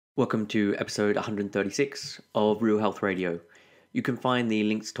Welcome to episode 136 of Real Health Radio. You can find the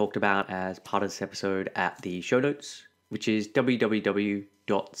links talked about as part of this episode at the show notes, which is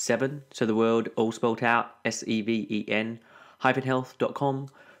www.7, so the word all spelled out, SEVEN,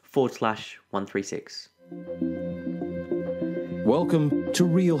 health.com/136. Welcome to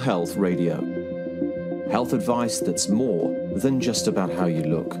Real Health Radio. Health advice that's more than just about how you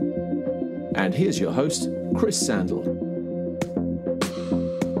look. And here's your host, Chris Sandel.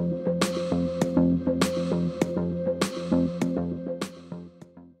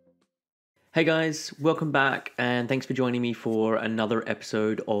 Hey guys, welcome back and thanks for joining me for another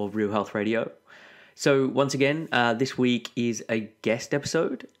episode of Real Health Radio. So once again, this week is a guest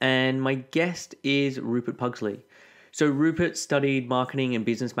episode and my guest is Rupert Pugsley. So Rupert studied marketing and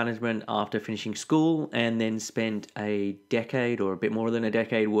business management after finishing school and then spent a decade or a bit more than a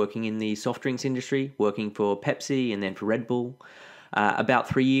decade working in the soft drinks industry, working for Pepsi and then for Red Bull. About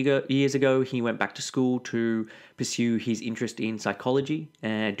 3 years ago, he went back to school to pursue his interest in psychology,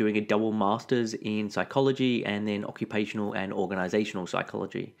 doing a double master's in psychology and then occupational and organisational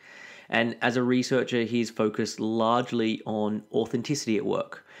psychology. And as a researcher, he's focused largely on authenticity at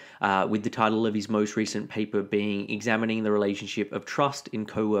work, with the title of his most recent paper being Examining the Relationship of Trust in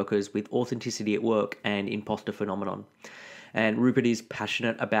Co-workers with Authenticity at Work and Imposter Phenomenon. And Rupert is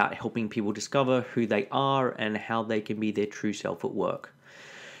passionate about helping people discover who they are and how they can be their true self at work.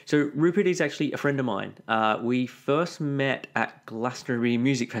 So Rupert is actually a friend of mine. We first met at Glastonbury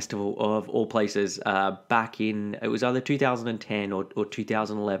Music Festival of all places back in, it was either 2010 or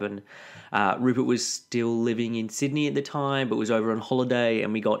 2011. Rupert was still living in Sydney at the time, but was over on holiday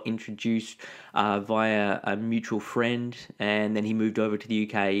and we got introduced via a mutual friend. And then he moved over to the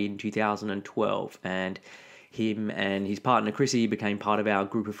UK in 2012 and him and his partner Chrissy became part of our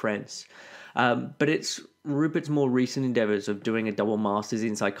group of friends. But it's Rupert's more recent endeavours of doing a double master's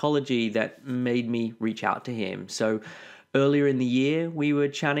in psychology that made me reach out to him. So earlier in the year, we were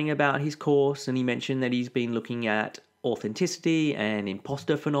chatting about his course and he mentioned that he's been looking at authenticity and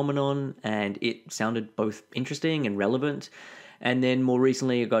imposter phenomenon, and it sounded both interesting and relevant. And then more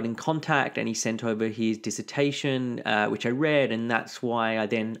recently I got in contact and he sent over his dissertation, which I read, and that's why I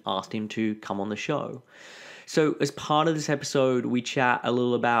then asked him to come on the show. So as part of this episode, we chat a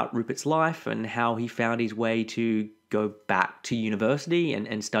little about Rupert's life and how he found his way to go back to university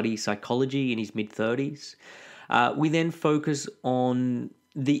and study psychology in his mid-30s. We then focus on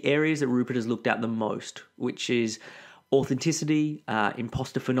the areas that Rupert has looked at the most, which is authenticity,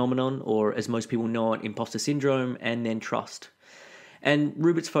 imposter phenomenon, or as most people know it, imposter syndrome, and then trust. And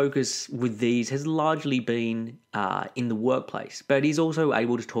Rupert's focus with these has largely been in the workplace, but he's also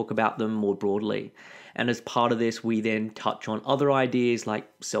able to talk about them more broadly. And as part of this, we then touch on other ideas like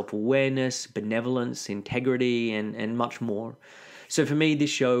self-awareness, benevolence, integrity, and much more. So for me, this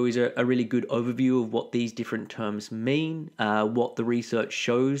show is a really good overview of what these different terms mean, what the research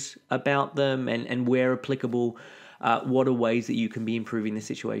shows about them, and where applicable, what are ways that you can be improving the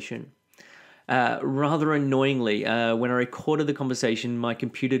situation. Rather annoyingly, when I recorded the conversation, my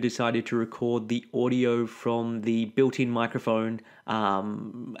computer decided to record the audio from the built-in microphone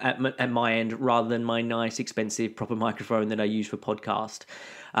at my end rather than my nice, expensive, proper microphone that I use for podcast.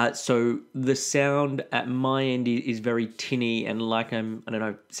 So the sound at my end is very tinny and like I'm, I don't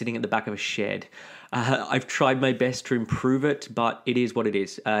know, sitting at the back of a shed. I've tried my best to improve it, but it is what it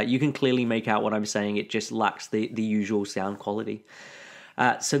is. You can clearly make out what I'm saying. It just lacks the usual sound quality.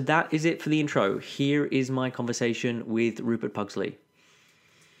 So that is it for the intro. Here is my conversation with Rupert Pugsley.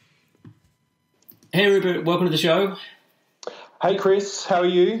 Hey Rupert, welcome to the show. Hey Chris, how are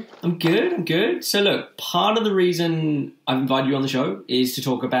you? I'm good. So look, part of the reason I've invited you on the show is to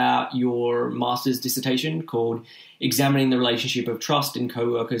talk about your master's dissertation called Examining the Relationship of Trust in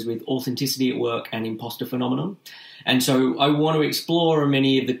Co-workers with Authenticity at Work and Imposter Phenomenon. And so I want to explore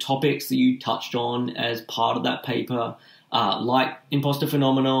many of the topics that you touched on as part of that paper, like imposter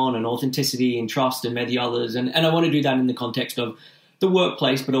phenomenon and authenticity and trust and many others. And I want to do that in the context of the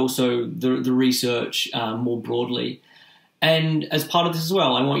workplace, but also the research more broadly. And as part of this as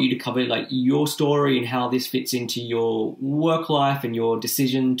well, I want you to cover like your story and how this fits into your work life and your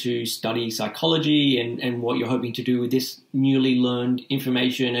decision to study psychology and what you're hoping to do with this newly learned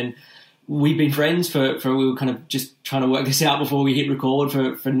information. And we've been friends we were kind of just trying to work this out before we hit record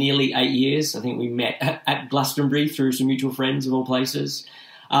for nearly 8 years. I think we met at Glastonbury through some mutual friends of all places.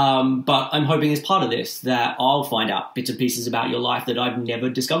 But I'm hoping as part of this that I'll find out bits and pieces about your life that I've never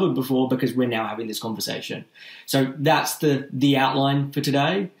discovered before because we're now having this conversation. So that's the outline for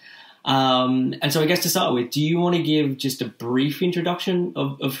today. And so I guess to start with, do you want to give just a brief introduction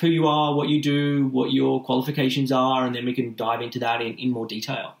of who you are, what you do, what your qualifications are, and then we can dive into that in more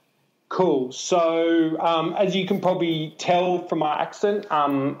detail? Cool. So, as you can probably tell from my accent,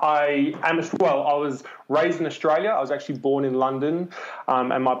 I was raised in Australia. I was actually born in London,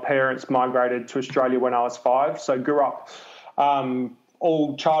 and my parents migrated to Australia when I was 5. So, grew up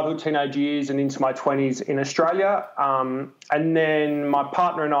all childhood, teenage years, and into my 20s in Australia. And then my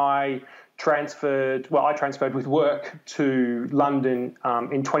partner and I transferred with work to London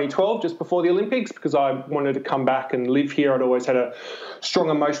in 2012, just before the Olympics, because I wanted to come back and live here. I'd always had a strong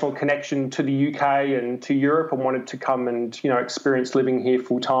emotional connection to the UK and to Europe, and wanted to come and, experience living here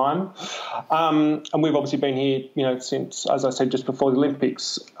full time. And we've obviously been here, since, as I said, just before the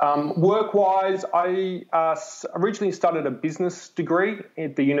Olympics. Work-wise, I originally started a business degree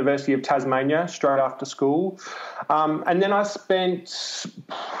at the University of Tasmania straight after school. And then I spent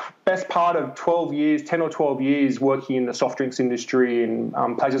best part of 10 or 12 years working in the soft drinks industry in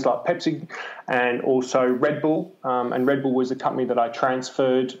places like Pepsi and also Red Bull. And Red Bull was the company that I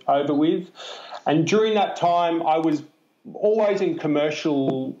transferred over with. And during that time, I was always in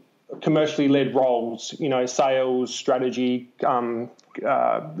commercially led roles, sales, strategy,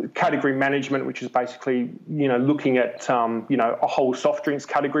 category management, which is basically, looking at, a whole soft drinks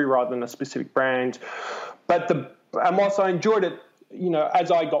category rather than a specific brand. And whilst I enjoyed it,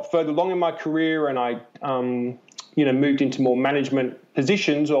 as I got further along in my career and I, moved into more management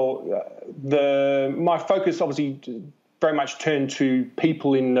positions, my focus obviously very much turned to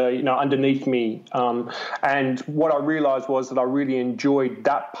people underneath me. And what I realised was that I really enjoyed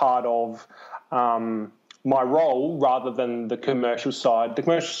that part of my role rather than the commercial side. The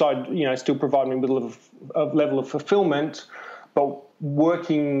commercial side, still provided me with a level of fulfilment, but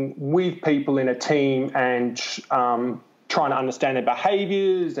working with people in a team and trying to understand their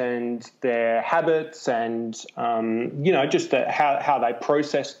behaviours and their habits and, just how they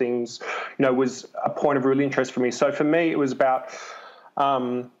process things, was a point of real interest for me. So for me, it was about,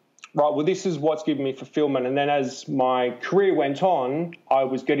 this is what's given me fulfilment. And then as my career went on, I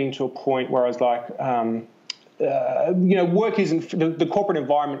was getting to a point where I was like, work isn't, the corporate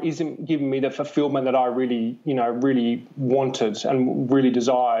environment isn't giving me the fulfillment that I really wanted and really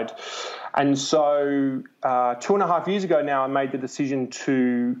desired. And so 2.5 years ago now, I made the decision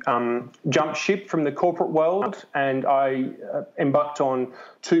to jump ship from the corporate world, and I embarked on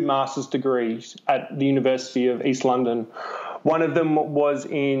 2 master's degrees at the University of East London. One of them was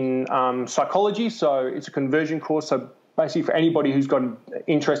in psychology, so it's a conversion course. So basically for anybody who's got an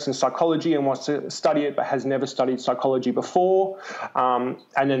interest in psychology and wants to study it but has never studied psychology before. And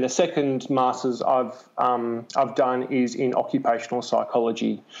then the second master's I've done is in occupational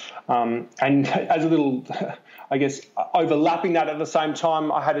psychology. And as a little, I guess, overlapping that at the same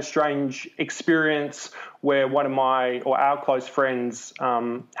time, I had a strange experience where our close friends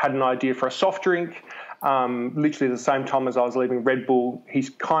had an idea for a soft drink. Literally the same time as I was leaving Red Bull. He's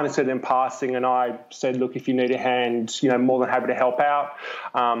kind of said in passing, and I said, look, if you need a hand, more than happy to help out.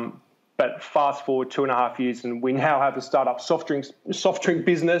 But fast forward 2.5 years, and we now have a startup soft drink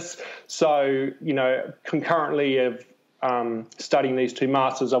business. So, concurrently of studying these 2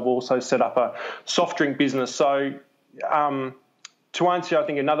 masters, I've also set up a soft drink business. So to answer, I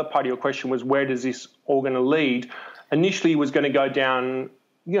think, another part of your question was, where does this all going to lead? Initially, it was going to go down,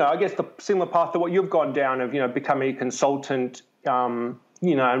 I guess the similar path to what you've gone down of, becoming a consultant, and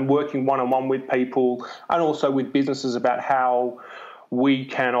working one-on-one with people and also with businesses about how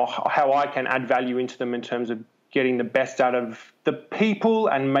I can add value into them in terms of getting the best out of the people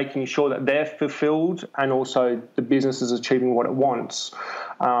and making sure that they're fulfilled and also the business is achieving what it wants.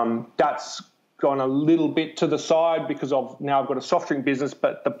 That's gone a little bit to the side because now I've got a soft drink business,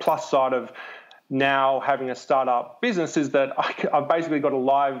 but the plus side of now having a startup business is that I've basically got a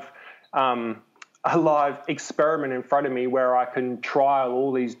live experiment in front of me where I can trial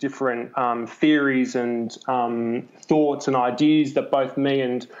all these different theories and thoughts and ideas that both me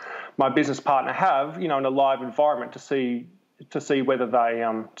and my business partner have, in a live environment to see whether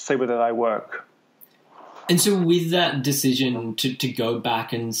they work. And so with that decision to go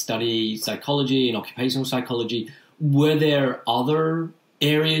back and study psychology and occupational psychology, were there other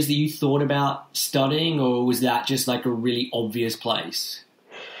areas that you thought about studying, or was that just like a really obvious place?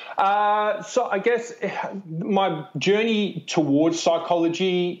 So I guess my journey towards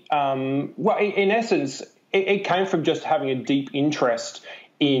psychology, in essence, it came from just having a deep interest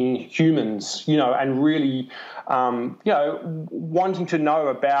in humans, and really, wanting to know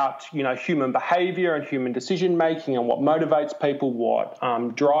about, human behavior and human decision making and what motivates people, what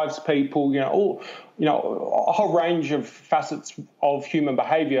drives people, a whole range of facets of human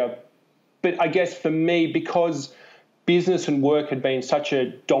behavior. But I guess for me, because business and work had been such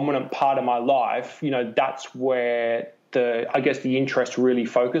a dominant part of my life, that's where the interest really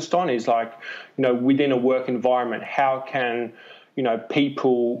focused on is like, within a work environment, how can,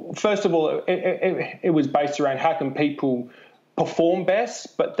 people, first of all, it was based around how can people perform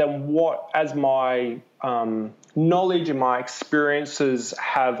best, but then what, as my knowledge and my experiences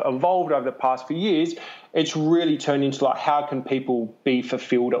have evolved over the past few years, it's really turned into like, how can people be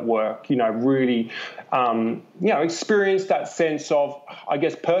fulfilled at work, really, experience that sense of, I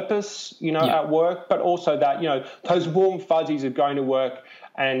guess, purpose, at work, but also that, those warm fuzzies of going to work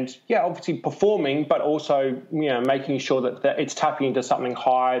and, obviously performing, but also, making sure that it's tapping into something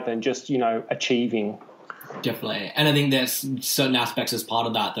higher than just, achieving. Definitely. And I think there's certain aspects as part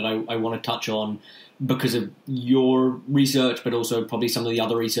of that I want to touch on because of your research, but also probably some of the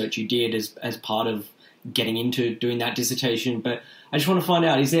other research you did as part of getting into doing that dissertation. But I just want to find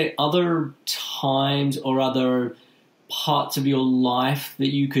out, is there other times or other parts of your life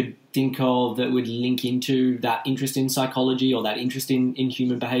that you could think of that would link into that interest in psychology or that interest in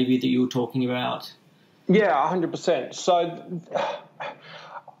human behavior that you were talking about? Yeah, 100%. So,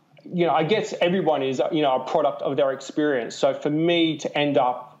 I guess everyone is, a product of their experience. So for me to end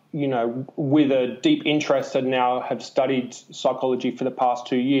up, with a deep interest and now have studied psychology for the past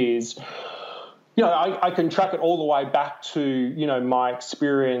 2 years, I can track it all the way back to, my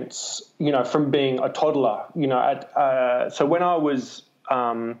experience, from being a toddler, so when I was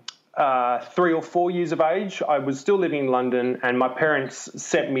 3 or 4 years of age, I was still living in London, and my parents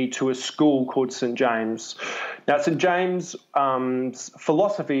sent me to a school called St. James. Now, St. James'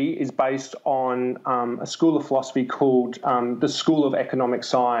 philosophy is based on a school of philosophy called the School of Economic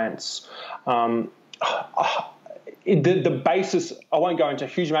Science. The basis, I won't go into a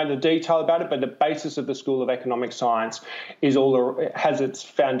huge amount of detail about it, but the basis of the School of Economic Science has its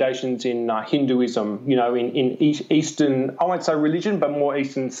foundations in Hinduism, in Eastern, I won't say religion, but more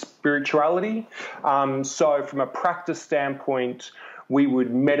Eastern spirituality. So from a practice standpoint, we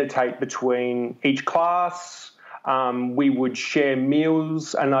would meditate between each class. We would share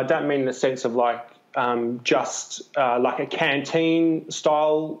meals, and I don't mean in the sense of like, just like a canteen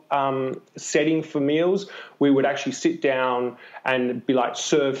style setting for meals. We would actually sit down and be like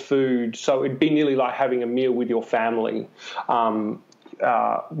serve food. So it'd be nearly like having a meal with your family.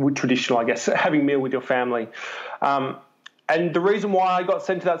 Traditional, I guess, having a meal with your family. And the reason why I got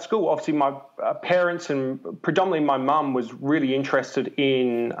sent to that school, obviously my parents and predominantly my mum was really interested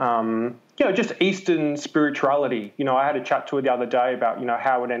in, just Eastern spirituality. I had a chat to her the other day about,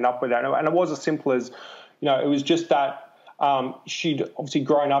 how it would end up with that. And it was as simple as, it was just that she'd obviously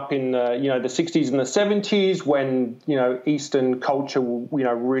grown up in the, the 60s and the 70s when, Eastern culture,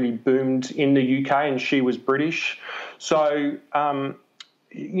 really boomed in the UK, and she was British. So,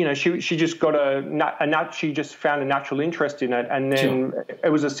 she just got she just found a natural interest in it. And then It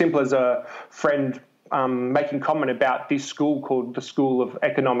was as simple as a friend making comment about this school called the School of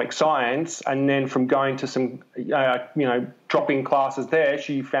Economic Science. And then from going to some, drop-in classes there,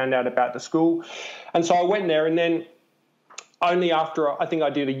 she found out about the school. And so I went there, and then only after I think I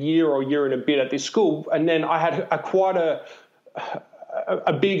did a year or year and a bit at this school, and then I had quite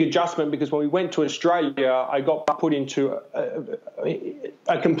a big adjustment, because when we went to Australia, I got put into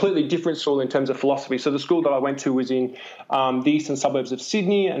a completely different school in terms of philosophy. So the school that I went to was in the eastern suburbs of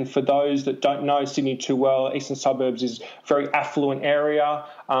Sydney. And for those that don't know Sydney too well, eastern suburbs is a very affluent area.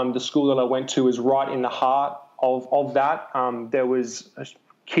 The school that I went to was right in the heart of that. There was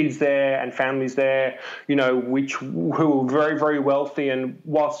kids there and families there, who were very, very wealthy. And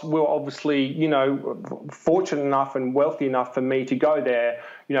whilst we were obviously, fortunate enough and wealthy enough for me to go there,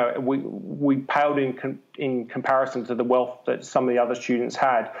 we paled in comparison to the wealth that some of the other students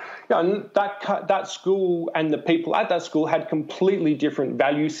had. And that school and the people at that school had completely different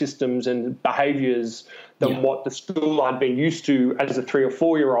value systems and behaviours than what the school I'd been used to as a 3 or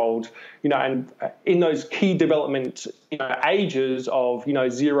 4 year old, and in those key development, ages of,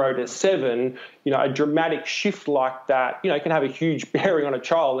 0 to 7, a dramatic shift like that, can have a huge bearing on a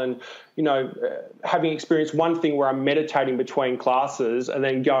child. And, having experienced one thing where I'm meditating between classes and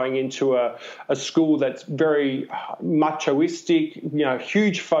then going into a school that's very machoistic,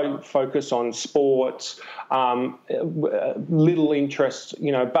 huge focus on sports, little interest,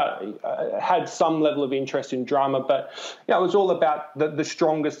 but had some level of interest in drama. But, it was all about the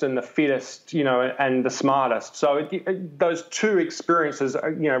strongest and the fittest, and the smartest. So those two experiences,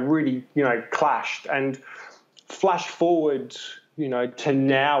 really, clashed. And flash forward, to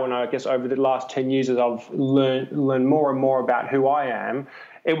now, and I guess over the last 10 years as I've learned more and more about who I am,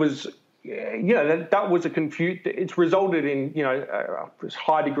 it was, that was it's resulted in, a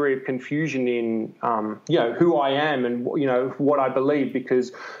high degree of confusion in, who I am and, what I believe,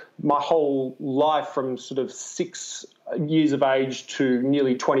 because my whole life from sort of 6 years of age to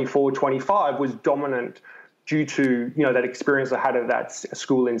nearly 24, 25 was dominant due to, that experience I had at that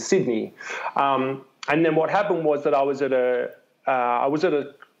school in Sydney. And then what happened was that I was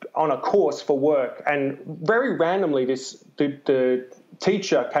on a course for work, and very randomly the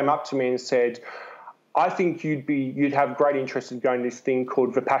teacher came up to me and said, I think you'd have great interest in going to this thing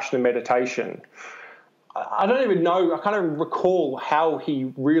called Vipassana meditation. I don't even know, I can't even recall how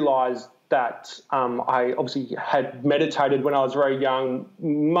he realised that I obviously had meditated when I was very young.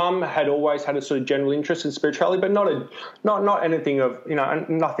 Mum had always had a sort of general interest in spirituality, but not anything of,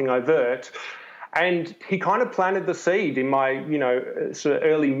 nothing overt. And he kind of planted the seed in my, sort of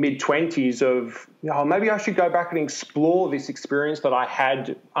early mid-20s of, maybe I should go back and explore this experience that I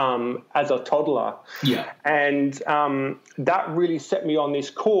had as a toddler. Yeah. And that really set me on this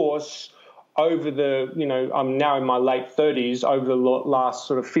course over I'm now in my late 30s, over the last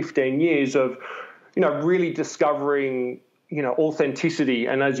sort of 15 years of, really discovering, authenticity.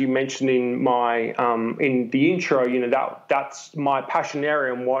 And as you mentioned in my in the intro, that's my passion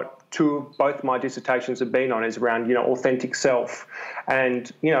area, and what both my dissertations have been on is around, authentic self.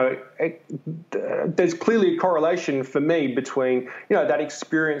 And, there's clearly a correlation for me between, that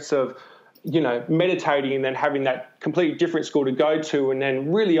experience of, meditating and then having that completely different school to go to, and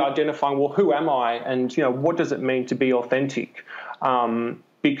then really identifying, well, who am I? And, what does it mean to be authentic?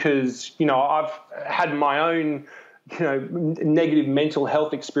 Because, I've had my own, negative mental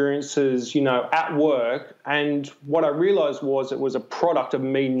health experiences, at work. And what I realized was it was a product of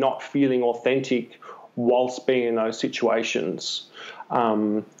me not feeling authentic whilst being in those situations.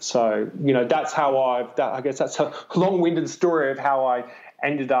 So, that's how I guess that's a long-winded story of how I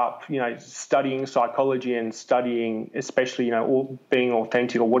ended up, studying psychology and studying especially, being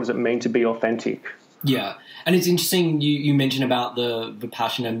authentic, or what does it mean to be authentic? Yeah. And it's interesting you mentioned about the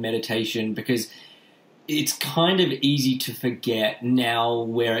Vipassana meditation, because it's kind of easy to forget now,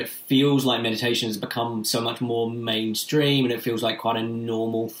 where it feels like meditation has become so much more mainstream and it feels like quite a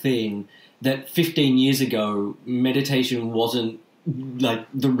normal thing, that 15 years ago, meditation wasn't like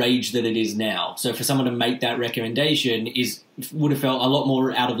the rage that it is now. So for someone to make that recommendation would have felt a lot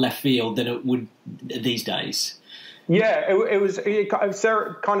more out of left field than it would these days. Yeah, it was kind of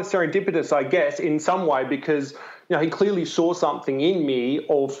serendipitous, I guess, in some way, because he clearly saw something in me,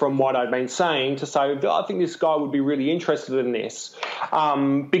 or from what I'd been saying, to say, I think this guy would be really interested in this,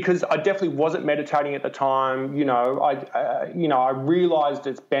 because I definitely wasn't meditating at the time. I realised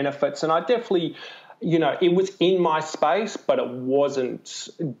its benefits, and I definitely, it was in my space, but I wasn't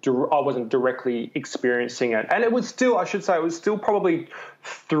directly experiencing it. And it was still, I should say, it was still probably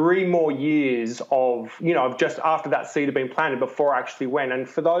 3 more years of, just after that seed had been planted before I actually went. And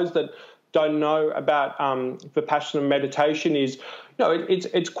for those that don't know about Vipassana meditation, is,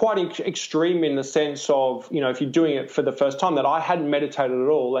 it's quite extreme in the sense of, if you're doing it for the first time, that I hadn't meditated at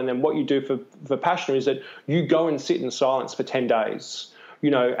all. And then what you do for Vipassana is that you go and sit in silence for 10 days.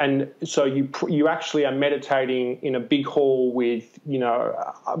 And so you actually are meditating in a big hall with,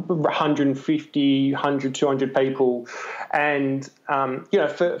 150, 100, 200 people, and,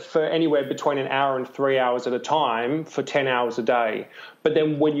 for anywhere between an hour and 3 hours at a time for 10 hours a day. But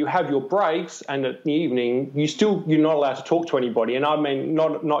then when you have your breaks and at the evening, you're not allowed to talk to anybody. And I mean,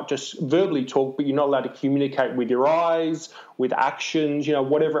 not just verbally talk, but you're not allowed to communicate with your eyes, with actions,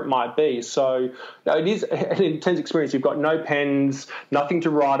 whatever it might be. So it is an intense experience. You've got no pens, nothing to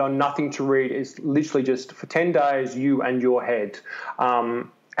write on, nothing to read. It's literally just for 10 days, you and your head.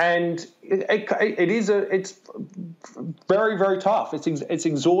 And it's very, very tough. It's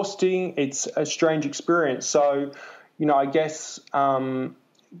exhausting. It's a strange experience. So, I guess, throwing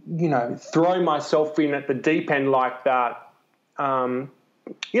myself in at the deep end like that,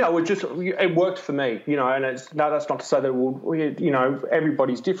 it worked for me, and that's not to say that,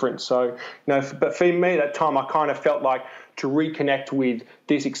 everybody's different. So, but for me, that time, I kind of felt like to reconnect with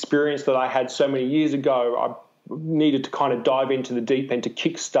this experience that I had so many years ago, I needed to kind of dive into the deep end to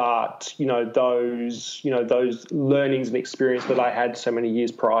kickstart, those learnings and experience that I had so many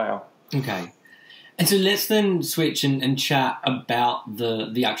years prior. Okay. And so let's then switch and chat about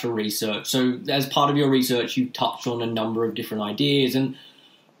the actual research. So as part of your research, you touched on a number of different ideas. And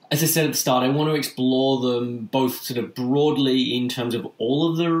as I said at the start, I want to explore them both sort of broadly in terms of all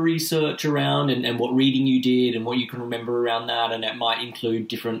of the research around and what reading you did and what you can remember around that. And that might include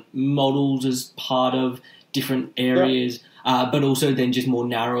different models as part of different areas, but also then just more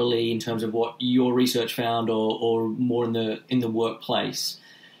narrowly in terms of what your research found or more in the workplace.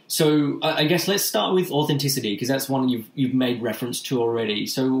 So I guess let's start with authenticity, because that's one you've made reference to already.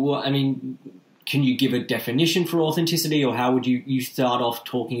 So, can you give a definition for authenticity, or how would you start off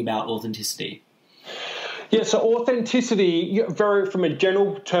talking about authenticity? Yeah, so authenticity, very from a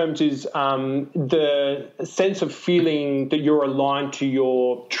general terms, is the sense of feeling that you're aligned to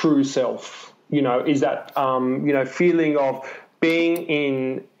your true self. Is that feeling of being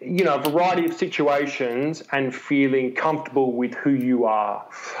in a variety of situations and feeling comfortable with who you are.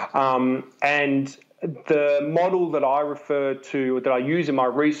 And the model that I refer to, that I use in my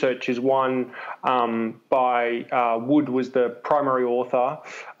research, is one by Wood, was the primary author,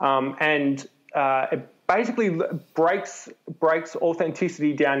 and it basically breaks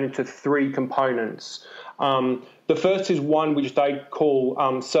authenticity down into three components. The first is one which they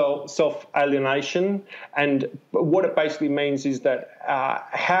call self-alienation, and what it basically means is that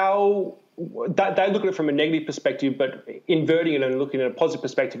how they look at it from a negative perspective, but inverting it and looking at a positive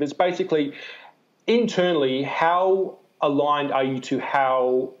perspective, it's basically internally, how aligned are you to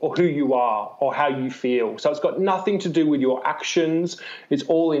how or who you are or how you feel? So it's got nothing to do with your actions. It's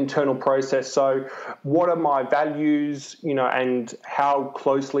all internal process. So what are my values, and how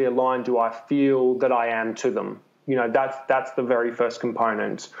closely aligned do I feel that I am to them? That's the very first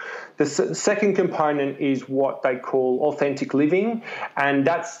component. The second component is what they call authentic living, and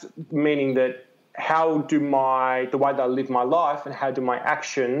that's meaning that how do the way that I live my life and how do my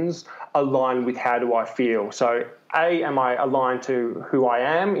actions align with how do I feel? So A, am I aligned to who I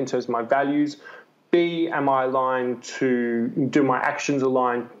am in terms of my values? B, am I aligned to, do my actions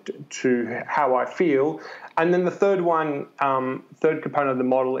align to how I feel? And then the third component of the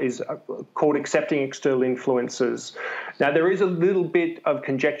model is called accepting external influences. Now, there is a little bit of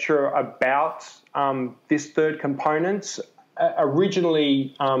conjecture about this third component.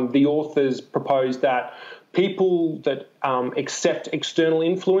 Originally, the authors proposed that people that accept external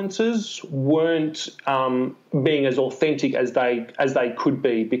influences weren't being as authentic as they could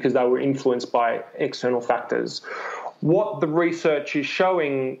be because they were influenced by external factors. What the research is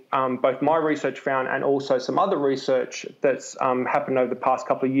showing, both my research found and also some other research that's happened over the past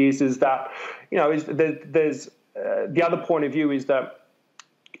couple of years, is that there's the other point of view is that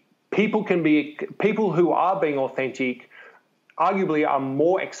people who are being authentic arguably are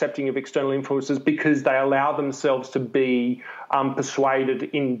more accepting of external influences because they allow themselves to be persuaded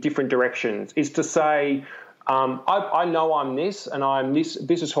in different directions. Is to say, I know I'm this and I'm this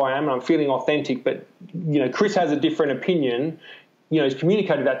is who I am and I'm feeling authentic, but Chris has a different opinion. He's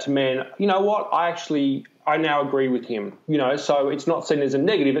communicated that to me, and you know what? I now agree with him. So it's not seen as a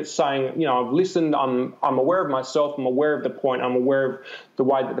negative. It's saying, I've listened. I'm aware of myself. I'm aware of the point. I'm aware of the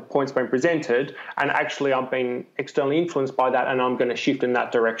way that the point's been presented, and actually, I've been externally influenced by that, and I'm going to shift in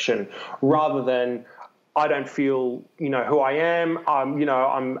that direction, rather than I don't feel, who I am.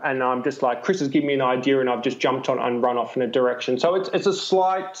 I'm just like, Chris has given me an idea, and I've just jumped on and run off in a direction. So it's a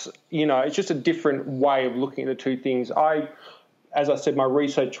slight, it's just a different way of looking at the two things. As I said, my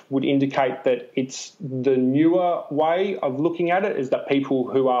research would indicate that it's the newer way of looking at it, is that people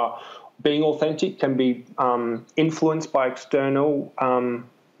who are being authentic can be influenced by external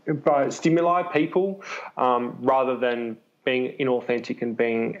by stimuli, people, rather than being inauthentic and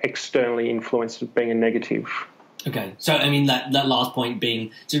being externally influenced as being a negative. Okay, so I mean that last point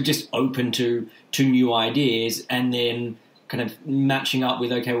being sort of just open to new ideas, and then kind of matching up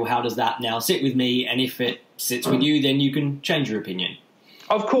with, okay, well, how does that now sit with me? And if it sits with you, then you can change your opinion.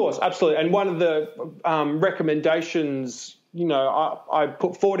 Of course, absolutely. And one of the recommendations, I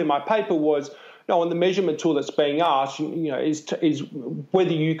put forward in my paper was, on the measurement tool that's being asked, is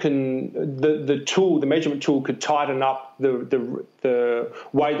whether you can the measurement tool could tighten up the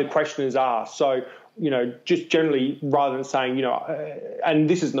way the question is asked. So, just generally, rather than saying, and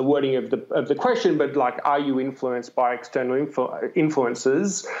this isn't the wording of the question, but like, are you influenced by external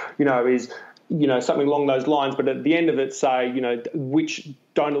influences? Is something along those lines. But at the end of it, say, which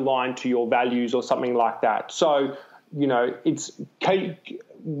don't align to your values or something like that. So, it's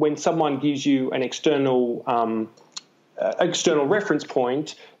when someone gives you an external reference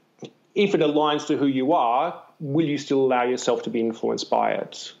point, if it aligns to who you are, will you still allow yourself to be influenced by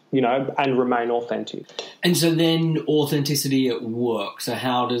it, and remain authentic? And so then authenticity at work. So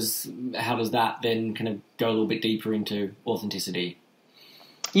how does that then kind of go a little bit deeper into authenticity?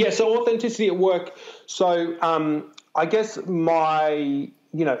 Yeah, so authenticity at work. So I guess my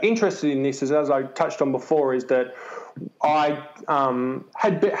interest in this is, as I touched on before, is that I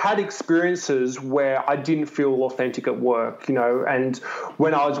had experiences where I didn't feel authentic at work, and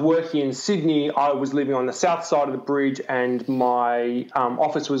when I was working in Sydney, I was living on the south side of the bridge and my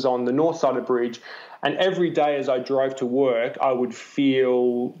office was on the north side of the bridge. And every day as I drove to work, I would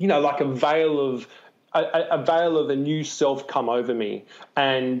feel, like a veil of a new self come over me.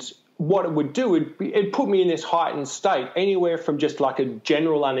 And what it would do, it'd put me in this heightened state, anywhere from just like a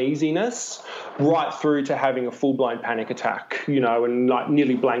general uneasiness right through to having a full-blown panic attack, and like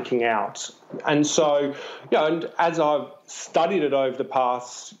nearly blanking out. And so, and as I've studied it over the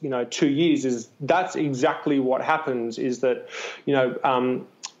past, 2 years, that's exactly what happens, is that,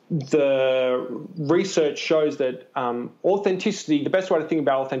 the research shows that authenticity, the best way to think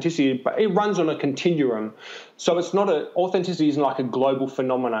about authenticity, it runs on a continuum. So authenticity isn't like a global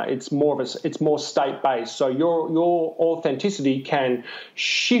phenomena. It's more state-based. So your authenticity can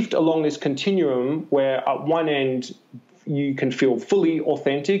shift along this continuum, where at one end you can feel fully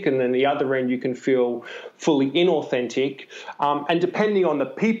authentic, and then the other end you can feel fully inauthentic. And depending on the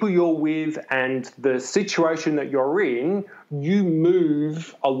people you're with and the situation that you're in, you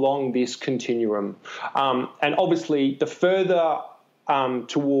move along this continuum. And obviously, the further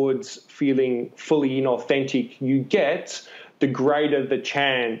towards feeling fully inauthentic you get, the greater the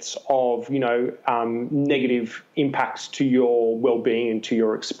chance of, negative impacts to your well-being and to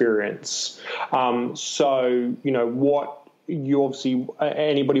your experience. So, what you obviously,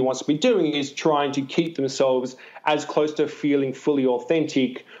 anybody wants to be doing is trying to keep themselves as close to feeling fully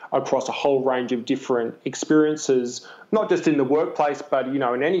authentic across a whole range of different experiences, not just in the workplace, but,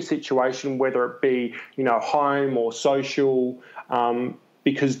 in any situation, whether it be, home or social,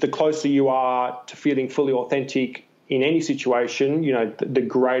 because the closer you are to feeling fully authentic in any situation, the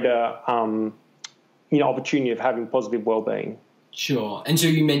greater, opportunity of having positive well-being. Sure. And so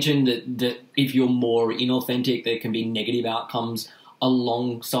you mentioned that if you're more inauthentic, there can be negative outcomes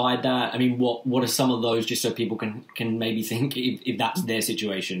alongside that. I mean, what are some of those, just so people can maybe think if that's their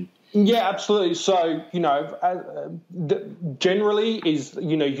situation? Yeah, absolutely. So, generally is,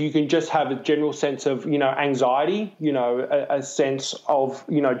 you can just have a general sense of, anxiety, a sense of,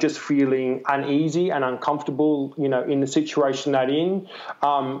 just feeling uneasy and uncomfortable, in the situation that in.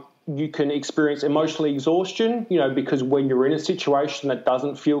 You can experience emotional exhaustion, because when you're in a situation that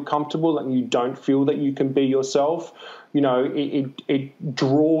doesn't feel comfortable and you don't feel that you can be yourself, it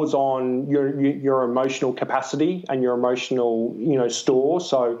draws on your emotional capacity and your emotional, store.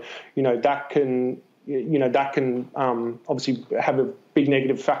 So, that can obviously have a big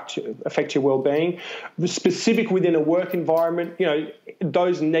negative affect your well-being. Specific within a work environment,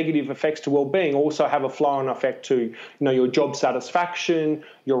 those negative effects to well-being also have a flow-on effect to, your job satisfaction,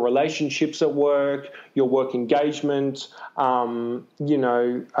 your relationships at work, your work engagement, your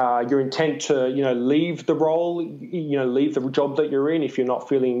intent to, leave the role, leave the job that you're in if you're not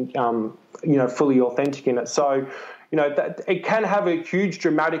feeling, fully authentic in it. So, that it can have a huge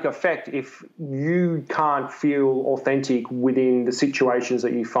dramatic effect if you can't feel authentic within the situations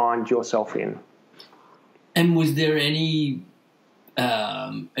that you find yourself in. And was there any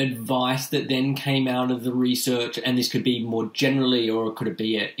advice that then came out of the research, and this could be more generally, or could it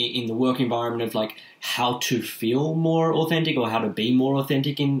be in the work environment, of like how to feel more authentic or how to be more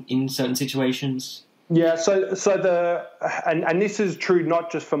authentic in certain situations? Yeah, so and this is true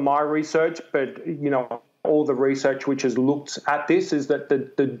not just for my research, but, all the research which has looked at this, is that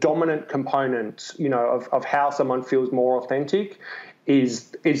the dominant component, of how someone feels more authentic is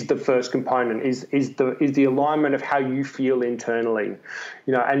the first component, is the alignment of how you feel internally,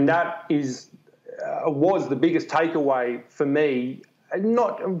 and that was the biggest takeaway for me,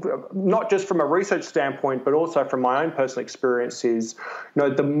 not just from a research standpoint, but also from my own personal experiences.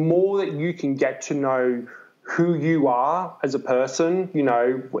 The more that you can get to know who you are as a person,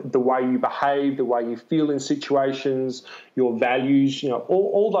 the way you behave, the way you feel in situations, your values,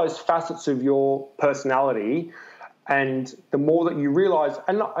 all those facets of your personality. And the more that you realise,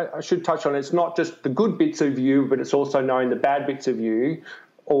 and I should touch on, it's not just the good bits of you, but it's also knowing the bad bits of you,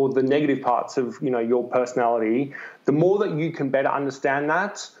 or the negative parts of, your personality. The more that you can better understand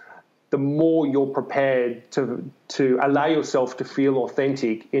that, the more you're prepared to allow yourself to feel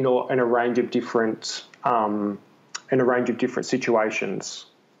authentic in a range of different situations.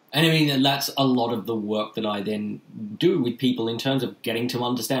 And I mean, that's a lot of the work that I then do with people in terms of getting to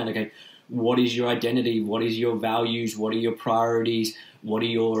understand, okay, what is your identity? What is your values? What are your priorities? What are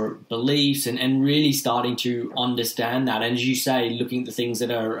your beliefs? And really starting to understand that. And as you say, looking at the things that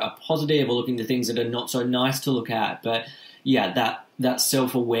are positive, or looking at the things that are not so nice to look at. But yeah, that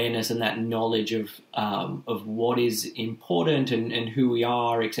self-awareness and that knowledge of what is important and who we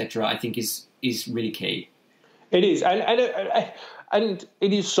are, etc., I think is really key. It is, and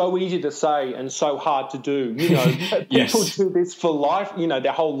it is so easy to say and so hard to do. People Yes. do this for life,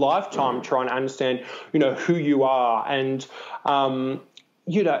 their whole lifetime, trying to understand, who you are. And,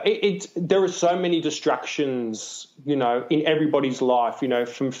 there are so many distractions, in everybody's life,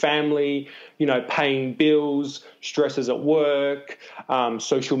 from family, paying bills, stresses at work,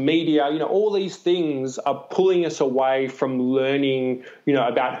 social media, all these things are pulling us away from learning,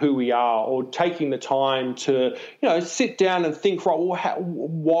 about who we are, or taking the time to, sit down and think, right, well,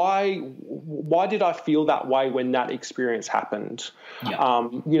 why did I feel that way when that experience happened? Yeah.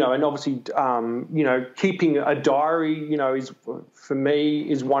 And obviously, keeping a diary, is, for me,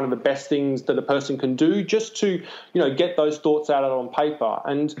 is one of the best things that a person can do, just to, get those thoughts out on paper.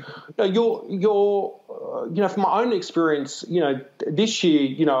 And from my own experience, this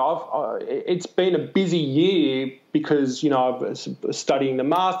year, it's been a busy year because, I've studying the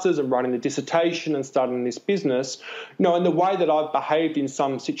masters and writing the dissertation and starting this business, and the way that I've behaved in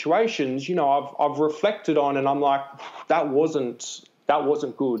some situations, I've reflected on, and I'm like, that wasn't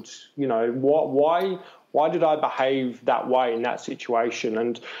good. Why did I behave that way in that situation?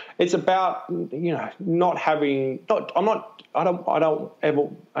 And it's about, I don't ever,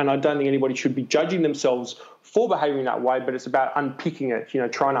 and I don't think anybody should be judging themselves for behaving that way, but it's about unpicking it,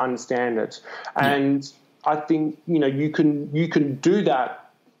 trying to understand it. And I think, you can do that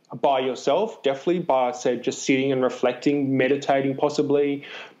by yourself, definitely, by, I said, just sitting and reflecting, meditating possibly,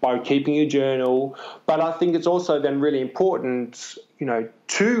 by keeping a journal. But I think it's also then really important,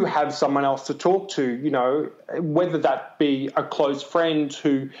 to have someone else to talk to, whether that be a close friend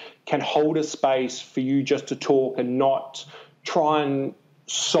who can hold a space for you just to talk and not try and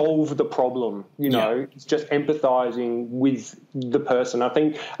solve the problem. It's just empathizing with the person. I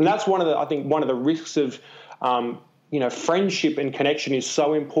think, and that's one of the risks of, friendship and connection is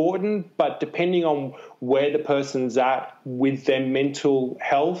so important, but depending on where the person's at with their mental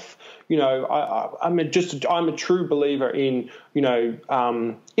health, I'm a true believer in,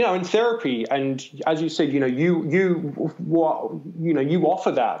 in therapy. And as you said, you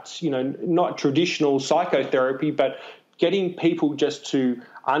offer that, not traditional psychotherapy, but getting people just to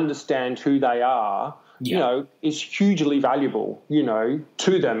understand who they are, is hugely valuable,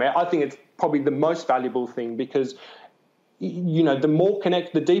 to them. I think it's probably the most valuable thing, because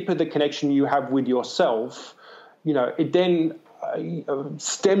the deeper the connection you have with yourself, it then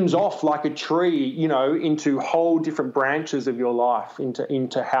stems off like a tree, into whole different branches of your life,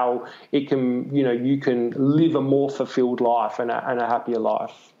 into how it can, you can live a more fulfilled life and a happier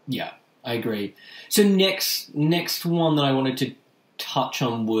life. Yeah, I agree. So next one that I wanted to touch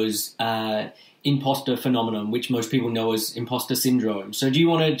on was imposter phenomenon, which most people know as imposter syndrome. So do you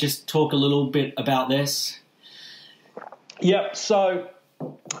want to just talk a little bit about this? Yep. So,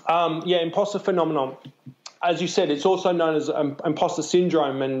 imposter phenomenon, as you said, it's also known as imposter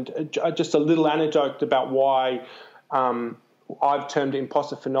syndrome. And just a little anecdote about why I've termed it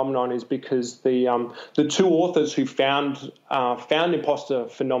imposter phenomenon is because the two authors who found imposter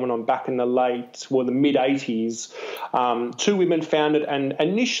phenomenon back in the mid 80s, two women found it, and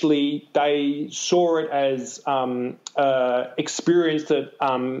initially they saw it as experience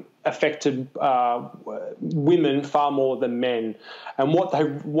that affected women far more than men. And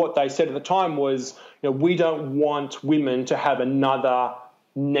what they said at the time was, we don't want women to have another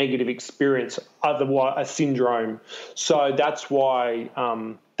negative experience, otherwise a syndrome. So that's why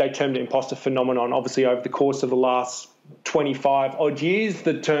they termed it imposter phenomenon. Obviously, over the course of the last 25 odd years,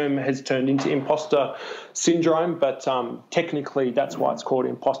 the term has turned into imposter syndrome, but technically that's why it's called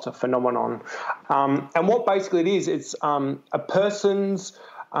imposter phenomenon. And what basically it is, it's a person's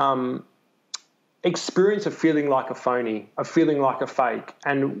experience of feeling like a phony, of feeling like a fake.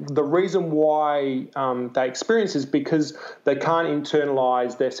 And the reason why they experience is because they can't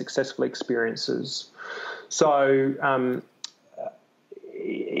internalize their successful experiences. So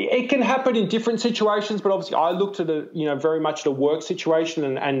it can happen in different situations, but obviously I looked at very much at a work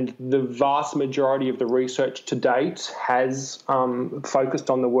situation, and the vast majority of the research to date has focused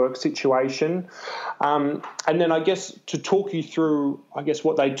on the work situation. And then I guess to talk you through,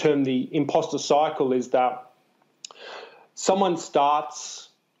 what they term the imposter cycle is that someone starts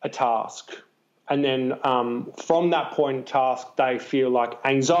a task, and then from that point in task, they feel like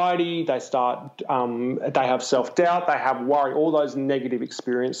anxiety, they have self-doubt, they have worry, all those negative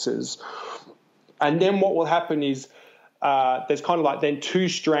experiences. And then what will happen is there's kind of like then two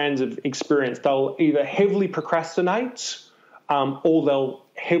strands of experience. They'll either heavily procrastinate or they'll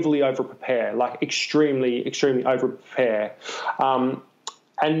heavily over-prepare, like extremely, extremely over-prepare. And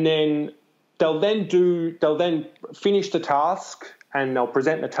then they'll then finish the task and they'll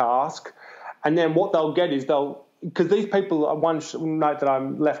present the task. And then what they'll get is because these people, one note that I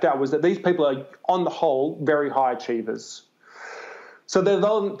left out was that these people are, on the whole, very high achievers. So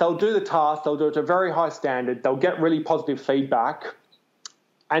they'll do the task, they'll do it to a very high standard, they'll get really positive feedback.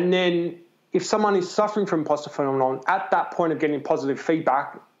 And then if someone is suffering from imposter phenomenon, at that point of getting positive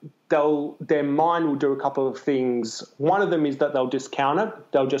feedback, their mind will do a couple of things. One of them is that they'll discount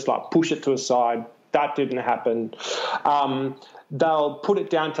it. They'll just like push it to the side. That didn't happen. They'll put it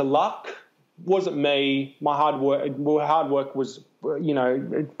down to luck. Wasn't me. My hard work was,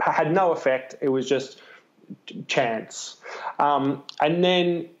 it had no effect. It was just chance. And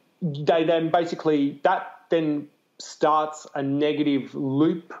then that starts a negative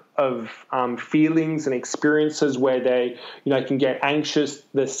loop of feelings and experiences where they, can get anxious.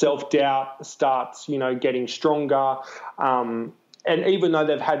 The self-doubt starts, getting stronger. And even though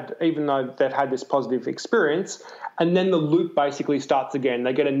they've had this positive experience, and then the loop basically starts again.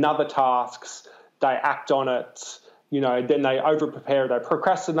 They get another task, they act on it, then they over-prepare, they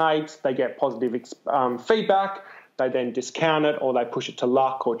procrastinate, they get positive feedback, they then discount it or they push it to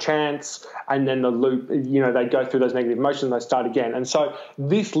luck or chance, and then the loop, they go through those negative emotions and they start again. And so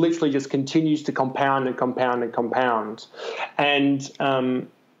this literally just continues to compound and compound and compound. And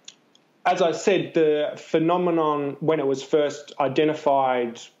as I said, the phenomenon, when it was first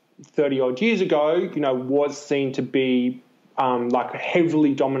identified 30-odd years ago, was seen to be like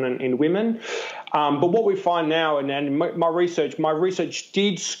heavily dominant in women. But what we find now, and my research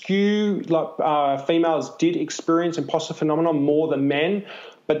did skew, like females did experience imposter phenomenon more than men,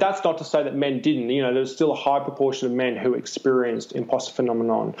 but that's not to say that men didn't. There was still a high proportion of men who experienced imposter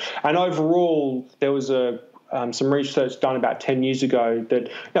phenomenon. And overall, there was some research done about 10 years ago that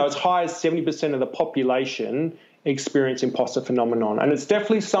as high as 70% of the population experience imposter phenomenon. And it's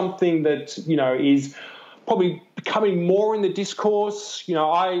definitely something that, is probably becoming more in the discourse.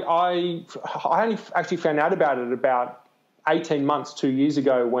 I only actually found out about it about 18 months, 2 years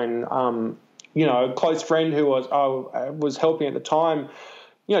ago when, a close friend who was helping at the time,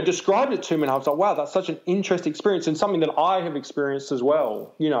 described it to me, and I was like, wow, that's such an interesting experience and something that I have experienced as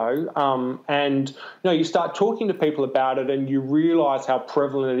well, and, you start talking to people about it and you realize how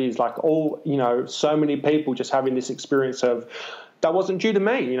prevalent it is, like so many people just having this experience of, that wasn't due to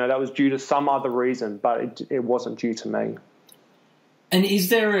me, that was due to some other reason, but it wasn't due to me. And is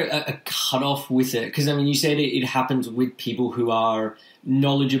there a cutoff with it? Because, you said it happens with people who are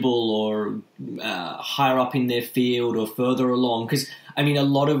knowledgeable or higher up in their field or further along. Because, a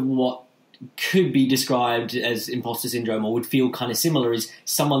lot of what could be described as imposter syndrome or would feel kind of similar is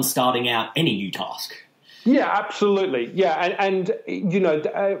someone starting out any new task. Yeah, absolutely. Yeah, and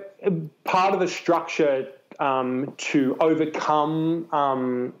part of the structure to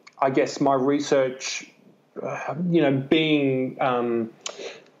overcome, I guess, my research, being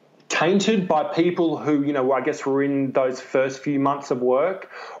tainted by people who, I guess, were in those first few months of work,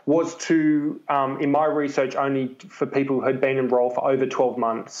 was to, in my research, only for people who had been enrolled for over 12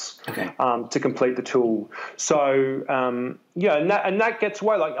 months to complete the tool. So, and that gets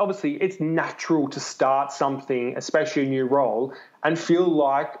away. Like, obviously, it's natural to start something, especially a new role, and feel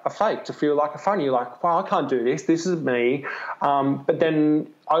like a fake, to feel like a phony. You're like, well, I can't do this. This is me. But then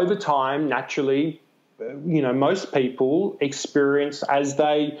over time, naturally, most people experience as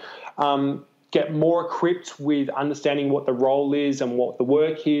they get more equipped with understanding what the role is and what the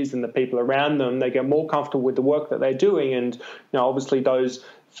work is and the people around them, they get more comfortable with the work that they're doing. And, obviously those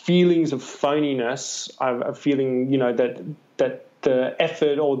feelings of phoniness, of feeling, that the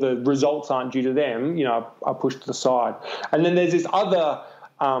effort or the results aren't due to them, are pushed to the side. And then there's this other,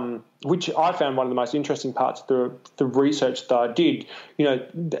 which I found one of the most interesting parts of the research that I did.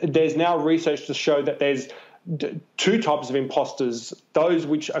 There's now research to show that there's two types of imposters, those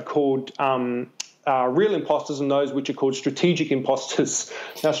which are called real imposters and those which are called strategic imposters.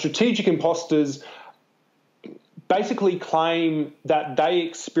 Now, strategic imposters basically claim that they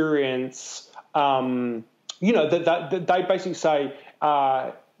experience, that they basically say,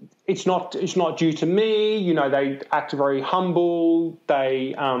 it's not due to me. They act very humble.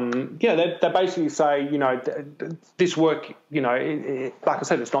 They basically say, this work, like I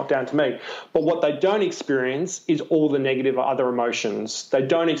said, it's not down to me. But what they don't experience is all the negative other emotions. They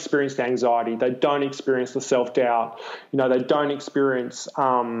don't experience the anxiety. They don't experience the self-doubt. They don't experience,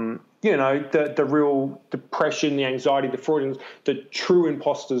 the real depression, the anxiety, the fraud that true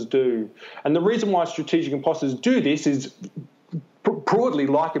imposters do. And the reason why strategic imposters do this is broadly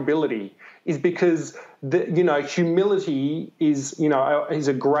likability, is because humility is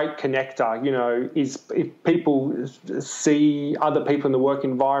a great connector. Is if people see other people in the work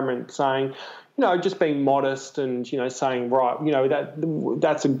environment saying, just being modest and saying, right,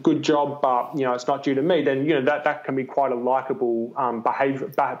 that's a good job, but it's not due to me, then that can be quite a likable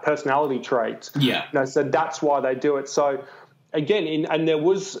personality trait. Yeah. So that's why they do it. So again, and there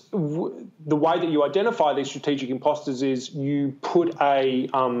was the way that you identify these strategic imposters is you put a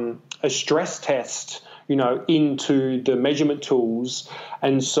stress test, into the measurement tools.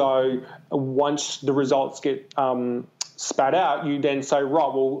 And so once the results get spat out, you then say,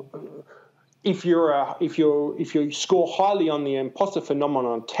 right, well, if you score highly on the imposter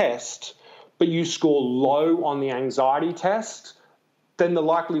phenomenon test, but you score low on the anxiety test, then the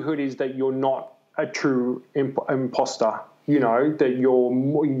likelihood is that you're not a true imposter. That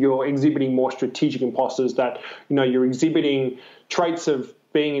you're exhibiting more strategic imposters, that you're exhibiting traits of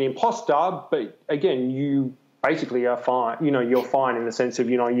being an imposter, but again, you basically are fine. You're fine in the sense of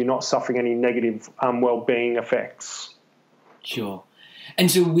you're not suffering any negative well-being effects. Sure.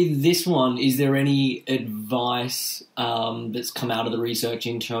 And so with this one, is there any advice that's come out of the research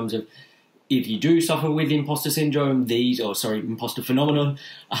in terms of if you do suffer with imposter syndrome, imposter phenomenon,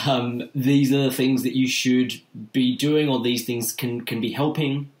 these are the things that you should be doing, or these things can be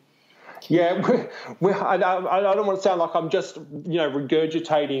helping? Yeah, I don't want to sound like I'm just,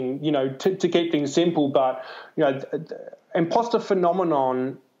 regurgitating, to keep things simple, but, imposter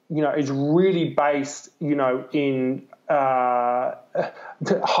phenomenon, is really based, in high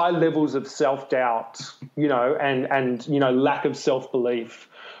levels of self-doubt, and lack of self-belief,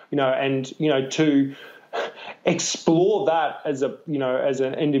 to explore that as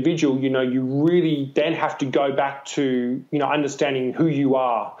an individual, you really then have to go back to, understanding who you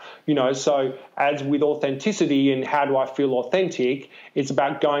are, so as with authenticity and how do I feel authentic, it's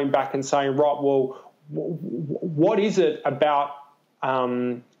about going back and saying, right, well, what is it about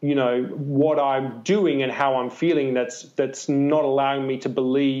what I'm doing and how I'm feeling that's not allowing me to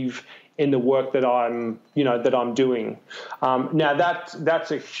believe in the work that I'm doing. Now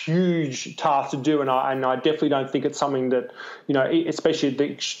that's a huge task to do, and I definitely don't think it's something that especially at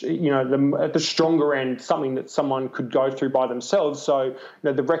the stronger end, something that someone could go through by themselves. So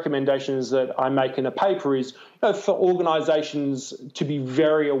the recommendations that I make in the paper is for organisations to be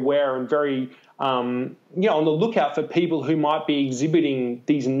very aware and very on the lookout for people who might be exhibiting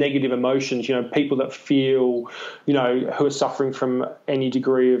these negative emotions, people that feel, who are suffering from any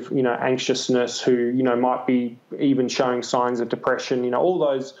degree of, anxiousness, who, might be even showing signs of depression, all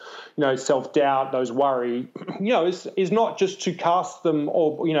those, self-doubt, those worry, is not just to cast them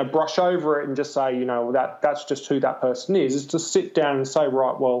or, brush over it and just say, that's just who that person is. It's to sit down and say,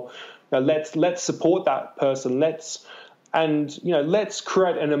 right, well, let's support that person. Let's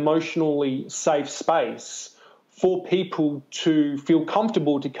create an emotionally safe space for people to feel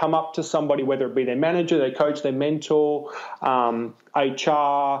comfortable to come up to somebody, whether it be their manager, their coach, their mentor,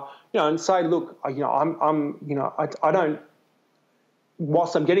 HR, and say, look, I don't,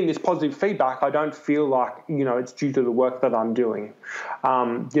 whilst I'm getting this positive feedback, I don't feel like, it's due to the work that I'm doing.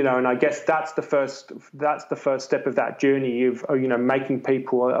 And I guess that's the first step of that journey of,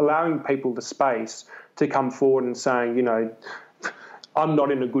 allowing people the space to come forward and saying, I'm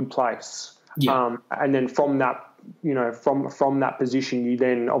not in a good place. Yeah. And then from that, from that position, you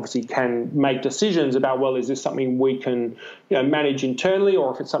then obviously can make decisions about, well, is this something we can, manage internally,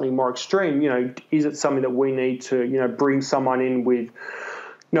 or if it's something more extreme, is it something that we need to, bring someone in with,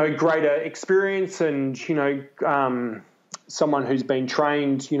 greater experience and, someone who's been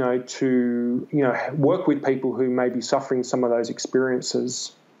trained, to, work with people who may be suffering some of those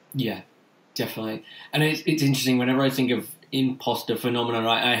experiences. Yeah, definitely. And it's interesting, whenever I think of imposter phenomenon,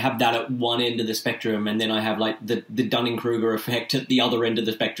 I have that at one end of the spectrum, and then I have like the Dunning-Kruger effect at the other end of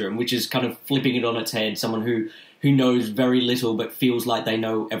the spectrum, which is kind of flipping it on its head, someone who knows very little but feels like they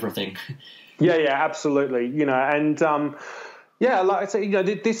know everything. Yeah, absolutely. Like I say,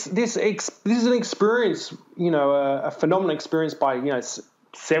 this is an experience, a phenomenal experience by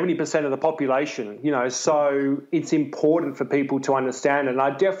 70% of the population, so it's important for people to understand. And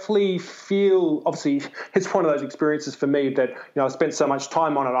I definitely feel, obviously, it's one of those experiences for me that, I've spent so much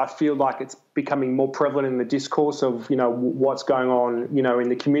time on it. I feel like it's becoming more prevalent in the discourse of, what's going on, in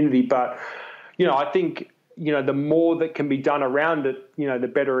the community. But, I think, the more that can be done around it,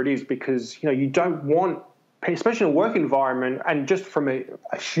 the better it is, because, you don't want, especially in a work environment, and just from a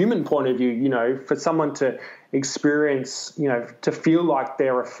human point of view, for someone to experience, to feel like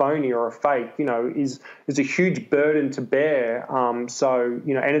they're a phony or a fake, is a huge burden to bear. So,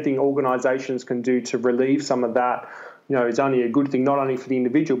 anything organisations can do to relieve some of that, is only a good thing, not only for the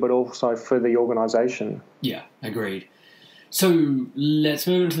individual, but also for the organisation. Yeah, agreed. So let's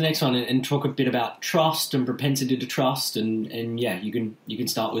move on to the next one and talk a bit about trust and propensity to trust. And yeah, you can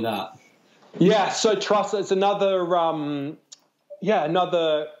start with that. Yeah, so trust is another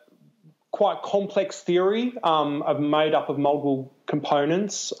quite complex theory made up of multiple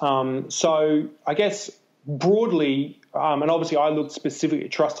components. So I guess broadly, and obviously I looked specifically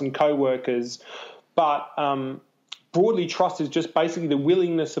at trust in co-workers, but broadly, trust is just basically the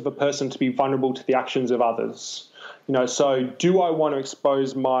willingness of a person to be vulnerable to the actions of others. So do I want to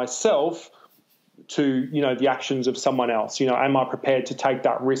expose myself to, the actions of someone else? Am I prepared to take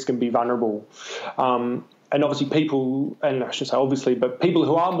that risk and be vulnerable? And obviously people, and I should say obviously, but people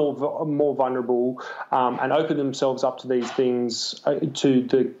who are more vulnerable and open themselves up to these things,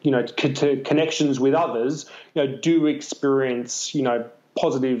 to connections with others, do experience,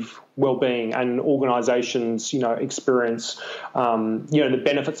 positive well-being, and organisations, experience, the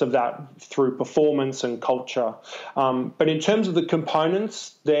benefits of that through performance and culture. But in terms of the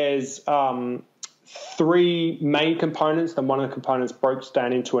components, there's three main components, then one of the components breaks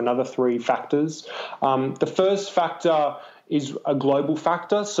down into another three factors. The first factor is a global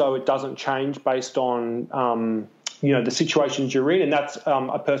factor, so it doesn't change based on the situations you're in, and that's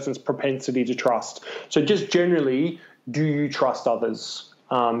a person's propensity to trust. So just generally, do you trust others?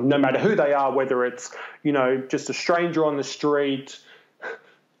 No matter who they are, whether it's, just a stranger on the street.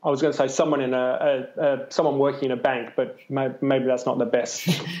 I was going to say someone in someone working in a bank, but maybe that's not the best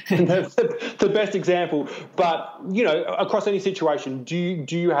the best example. But across any situation, do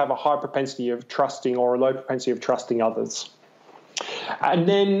you have a high propensity of trusting or a low propensity of trusting others? And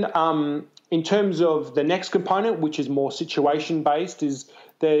then in terms of the next component, which is more situation based, is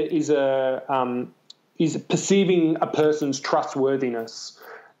perceiving a person's trustworthiness.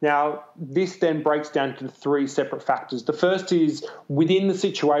 Now, this then breaks down to three separate factors. The first is, within the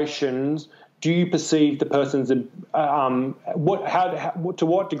situations, do you perceive the person's to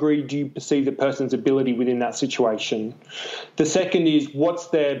what degree do you perceive the person's ability within that situation? The second is, what's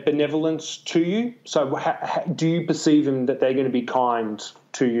their benevolence to you? So do you perceive them that they're going to be kind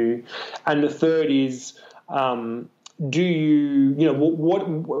to you? And the third is, do you,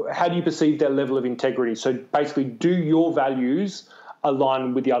 how do you perceive their level of integrity? So basically, do your values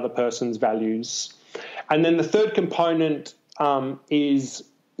align with the other person's values? And then the third component is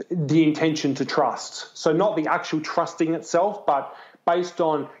the intention to trust. So not the actual trusting itself, but based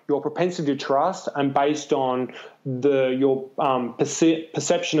on your propensity to trust and based on your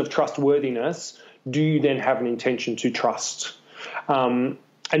perception of trustworthiness, do you then have an intention to trust? And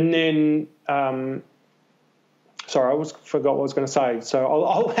then sorry, I forgot what I was going to say. So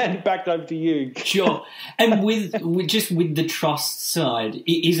I'll hand it back over to you. Sure. And with the trust side,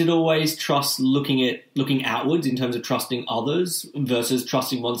 is it always trust looking outwards in terms of trusting others versus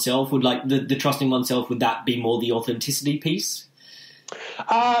trusting oneself? Would the trusting oneself, would that be more the authenticity piece?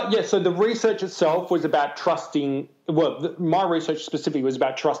 Yeah. So the research itself was about trusting. Well, my research specifically was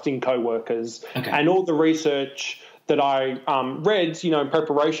about trusting co-workers, and all the research that I read, in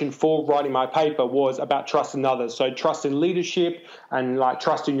preparation for writing my paper was about trust in others. So trust in leadership and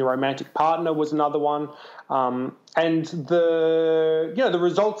trust in your romantic partner was another one. And the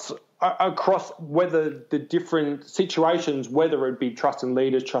results across whether the different situations, whether it be trust in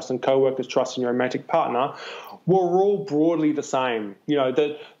leaders, trust in co-workers, trust in your romantic partner, were all broadly the same.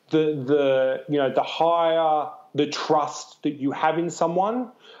 The higher the trust that you have in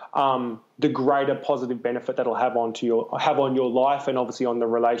someone, the greater positive benefit that'll have on your life and obviously on the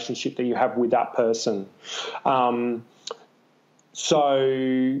relationship that you have with that person. The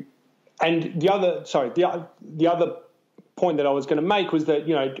other point that I was going to make was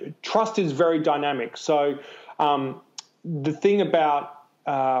that trust is very dynamic. So the thing about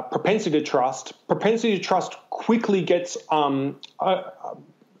propensity to trust quickly gets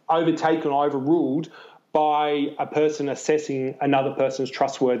overtaken or overruled by a person assessing another person's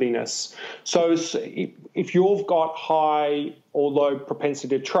trustworthiness. So if you've got high or low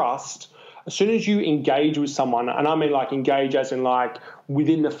propensity to trust, as soon as you engage with someone, and I mean engage as in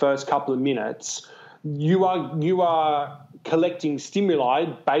within the first couple of minutes, you are collecting stimuli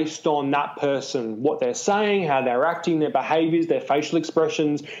based on that person, what they're saying, how they're acting, their behaviours, their facial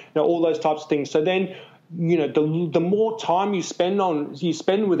expressions, all those types of things. So then, the more time you spend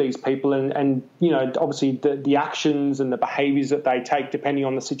with these people and obviously the actions and the behaviours that they take depending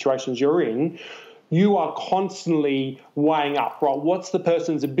on the situations you're in, you are constantly weighing up, right, what's the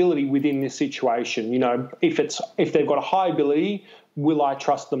person's ability within this situation? If they've got a high ability, will I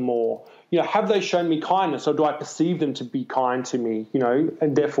trust them more? Have they shown me kindness, or do I perceive them to be kind to me?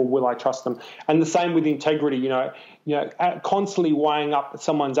 And therefore will I trust them? And the same with integrity. Constantly weighing up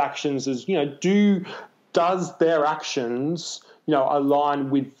someone's actions as does their actions align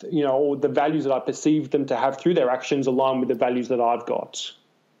with or the values that I perceive them to have through their actions align with the values that I've got.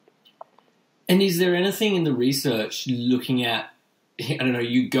 And is there anything in the research looking at,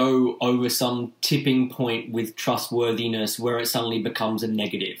 you go over some tipping point with trustworthiness where it suddenly becomes a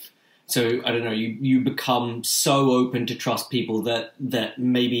negative? So I don't know, you become so open to trust people that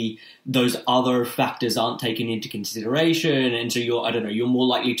maybe those other factors aren't taken into consideration, and so you're more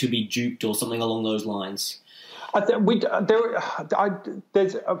likely to be duped or something along those lines. There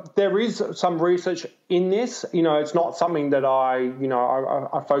is some research in this. It's not something that I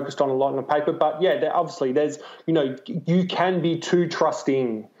focused on a lot in the paper, but yeah, obviously there's, you can be too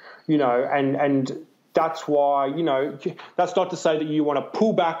trusting, and that's why, that's not to say that you want to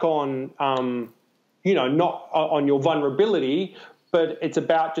pull back on, not on your vulnerability, but it's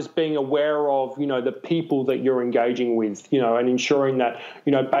about just being aware of, the people that you're engaging with, and ensuring that,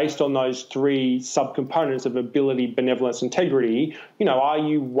 based on those three subcomponents of ability, benevolence, integrity, are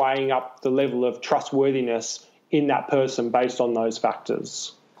you weighing up the level of trustworthiness in that person based on those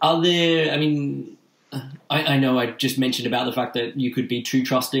factors? Are there, I know I just mentioned about the fact that you could be too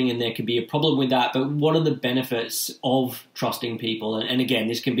trusting and there could be a problem with that, but what are the benefits of trusting people? And again,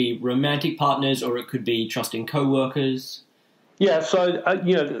 this can be romantic partners or it could be trusting co-workers. Yeah, so,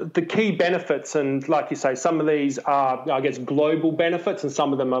 the key benefits, and like you say, some of these are, I guess, global benefits and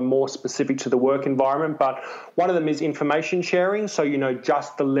some of them are more specific to the work environment, but one of them is information sharing. So,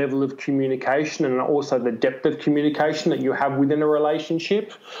 just the level of communication and also the depth of communication that you have within a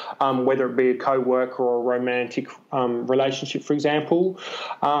relationship, whether it be a co-worker or a romantic relationship, for example.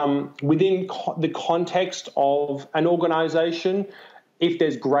 Within the context of an organisation, if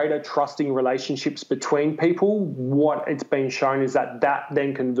there's greater trusting relationships between people, what it's been shown is that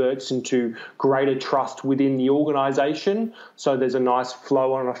then converts into greater trust within the organisation. So there's a nice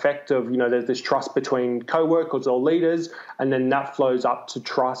flow-on effect of, there's this trust between co-workers or leaders, and then that flows up to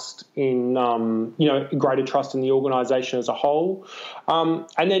trust in, greater trust in the organisation as a whole.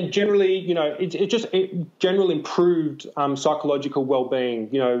 And then generally, general improved psychological well-being,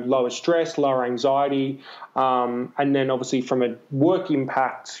 lower stress, lower anxiety, and then obviously from a work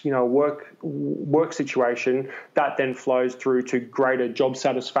impact, work situation, that then flows through to greater job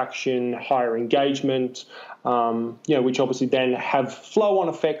satisfaction, higher engagement, which obviously then have flow-on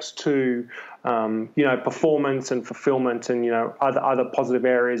effects to, performance and fulfillment and, other positive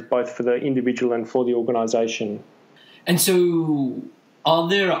areas, both for the individual and for the organisation. And so are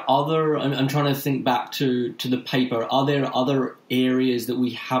there other, I'm trying to think back to the paper, are there other areas that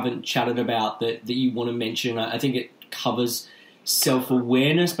we haven't chatted about that you want to mention? I think it covers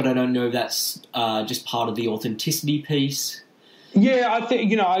self-awareness, but I don't know if that's just part of the authenticity piece. Yeah, I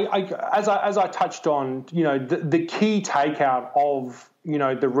think, as I touched on, the key takeout of,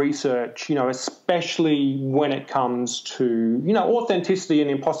 the research, especially when it comes to, authenticity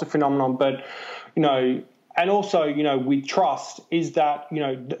and imposter phenomenon, but, and also, with trust is that,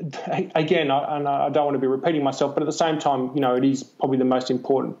 again, I don't want to be repeating myself, but at the same time, it is probably the most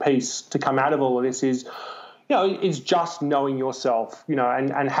important piece to come out of all of this is, is just knowing yourself,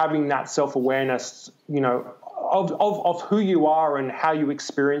 and having that self-awareness, of who you are and how you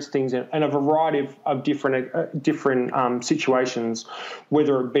experience things in a variety of different situations,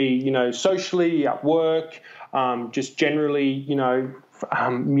 whether it be, socially, at work, just generally,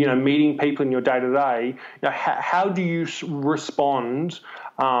 meeting people in your day-to-day. How do you respond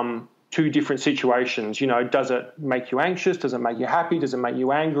to different situations? Does it make you anxious? Does it make you happy? Does it make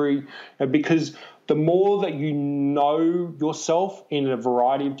you angry? Because the more that you know yourself in a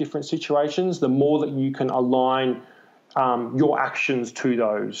variety of different situations, the more that you can align your actions to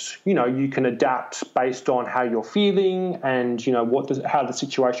those. You can adapt based on how you're feeling and, how the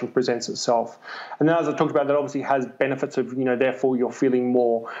situation presents itself. And then, as I talked about, that obviously has benefits of, therefore you're feeling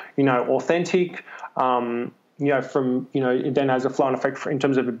more, authentic. It then has a flow-on effect in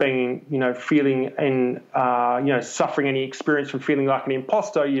terms of it being, feeling and, suffering any experience from feeling like an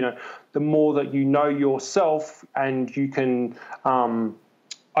imposter. The more that you know yourself and you can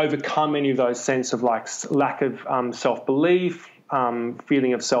overcome any of those sense of like lack of self-belief,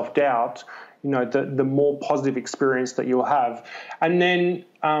 feeling of self-doubt, the more positive experience that you'll have. And then,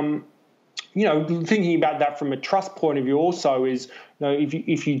 thinking about that from a trust point of view also is,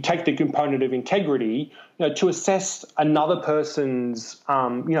 if you take the component of integrity, to assess another person's,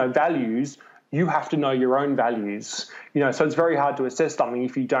 values, you have to know your own values, so it's very hard to assess something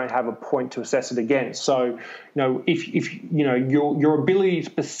if you don't have a point to assess it against. So, if your ability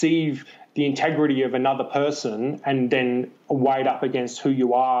to perceive the integrity of another person and then weigh it up against who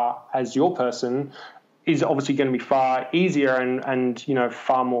you are as your person is obviously going to be far easier and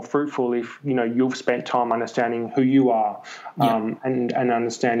far more fruitful if, you've spent time understanding who you are, and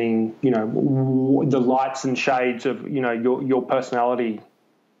understanding, the lights and shades of, your personality.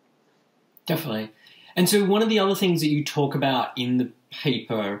 Definitely. And so one of the other things that you talk about in the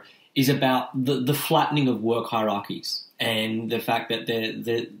paper is about the flattening of work hierarchies and the fact that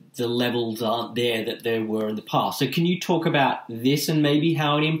the levels aren't there that there were in the past. So can you talk about this and maybe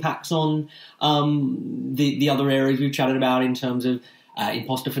how it impacts on the other areas we've chatted about in terms of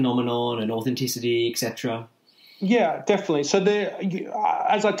imposter phenomenon and authenticity, etc.? Yeah, definitely. So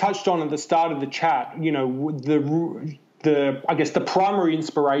as I touched on at the start of the chat, I guess the primary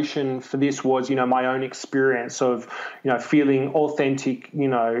inspiration for this was, my own experience of, feeling authentic,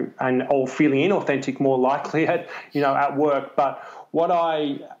 or feeling inauthentic more likely at work. But what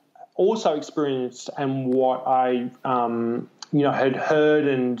I also experienced and what I, had heard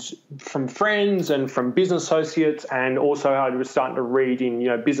and from friends and from business associates, and also I was starting to read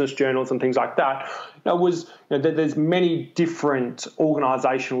in, business journals and things like that, was that there's many different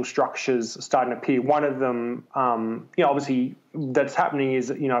organisational structures starting to appear. One of them, obviously that's happening is,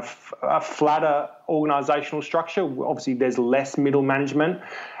 a flatter organisational structure. Obviously there's less middle management,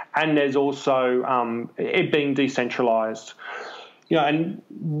 and there's also it being decentralised. And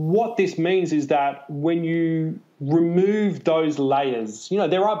what this means is that when you remove those layers,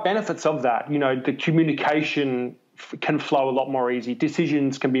 there are benefits of that. The communication can flow a lot more easy.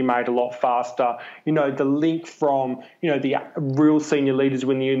 Decisions can be made a lot faster. The link from, the real senior leaders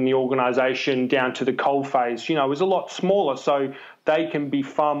in the organisation down to the coalface, is a lot smaller. So they can be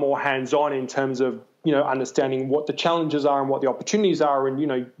far more hands-on in terms of, understanding what the challenges are and what the opportunities are.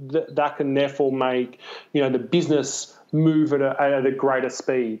 And, that can therefore make, the business move at a greater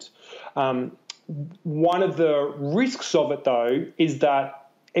speed. One of the risks of it, though, is that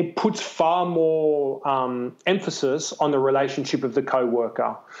it puts far more emphasis on the relationship of the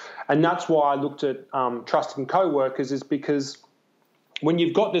co-worker. And that's why I looked at trust in co-workers, is because when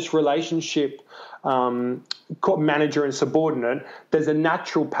you've got this relationship, manager and subordinate, there's a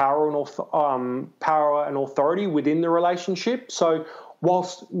natural power and authority within the relationship. So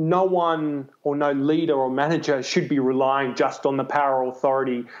whilst no one or no leader or manager should be relying just on the power or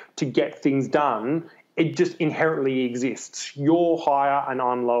authority to get things done, it just inherently exists. You're higher and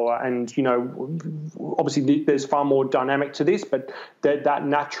I'm lower. And, obviously there's far more dynamic to this, but that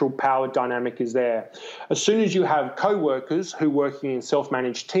natural power dynamic is there. As soon as you have co-workers who are working in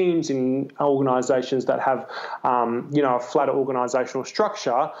self-managed teams in organisations that have, a flatter organisational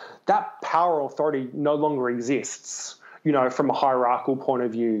structure, that power authority no longer exists, from a hierarchical point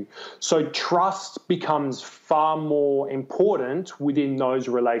of view. So trust becomes far more important within those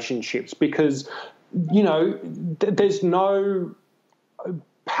relationships because, there's no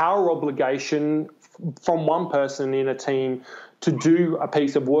power obligation from one person in a team to do a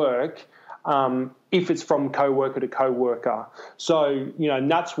piece of work if it's from co-worker to co-worker. So,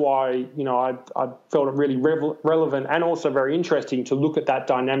 and that's why, I felt it really relevant and also very interesting to look at that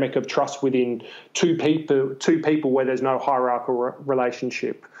dynamic of trust within two people where there's no hierarchical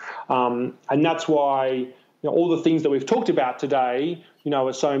relationship. And that's why, all the things that we've talked about today,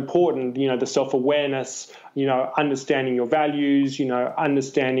 are so important, the self-awareness, understanding your values,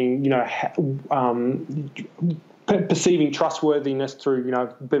 understanding, perceiving trustworthiness through,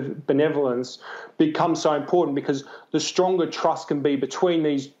 benevolence becomes so important because the stronger trust can be between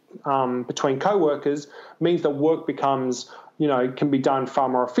these, between co-workers means that work becomes, can be done far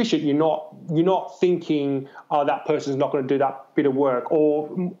more efficient. You're not thinking, oh, that person's not going to do that bit of work.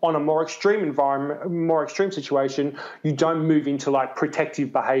 Or on a more extreme environment, more extreme situation, you don't move into like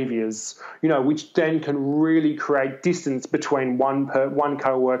protective behaviours, which then can really create distance between one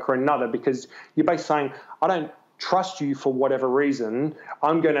co-worker and another because you're basically saying, I don't trust you for whatever reason.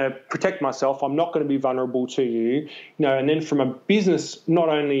 I'm going to protect myself. I'm not going to be vulnerable to you. And then from a business, not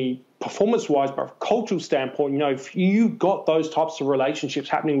only performance-wise, but from a cultural standpoint, if you've got those types of relationships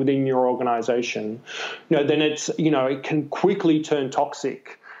happening within your organisation, then it's, it can quickly turn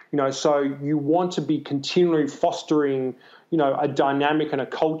toxic. So you want to be continually fostering, a dynamic and a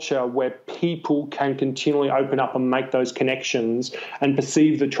culture where people can continually open up and make those connections and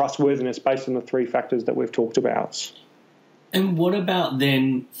perceive the trustworthiness based on the three factors that we've talked about. And what about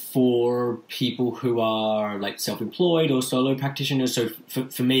then for people who are like self-employed or solo practitioners? So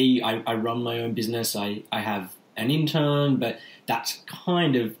for me, I run my own business. I have an intern, but that's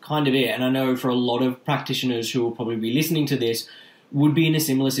kind of it. And I know for a lot of practitioners who will probably be listening to this would be in a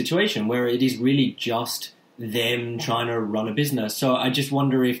similar situation where it is really just them trying to run a business. So I just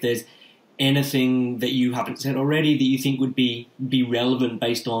wonder if there's anything that you haven't said already that you think would be relevant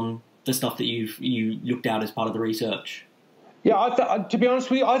based on the stuff that you looked at as part of the research. Yeah, to be honest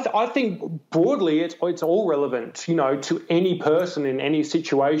with you, I think broadly it's all relevant, to any person in any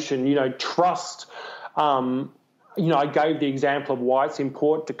situation. Trust. I gave the example of why it's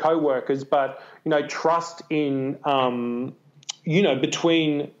important to co-workers, but trust in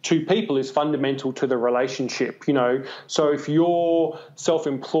between two people is fundamental to the relationship, So if you're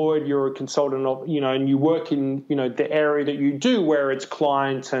self-employed, you're a consultant, and you work in, the area that you do where it's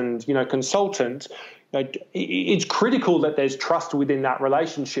client and, consultant, it's critical that there's trust within that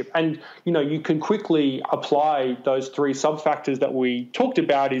relationship. And, you can quickly apply those three sub-factors that we talked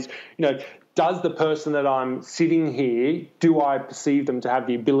about is, does the person that I'm sitting here, do I perceive them to have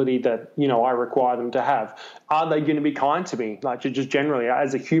the ability that, I require them to have? Are they going to be kind to me? Like, just generally,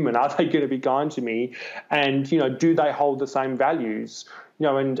 as a human, are they going to be kind to me? And, do they hold the same values?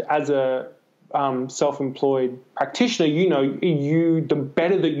 And as a self-employed practitioner, the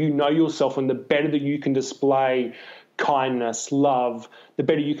better that you know yourself and the better that you can display kindness, love, the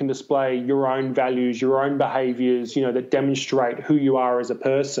better you can display your own values, your own behaviors, that demonstrate who you are as a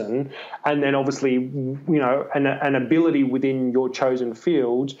person. And then obviously, an ability within your chosen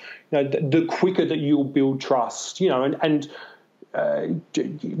field, the quicker that you'll build trust, and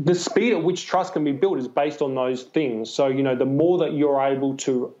the speed at which trust can be built is based on those things. So, the more that you're able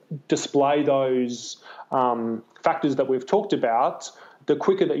to display those factors that we've talked about, the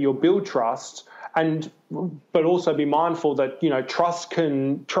quicker that you'll build trust. But also be mindful that,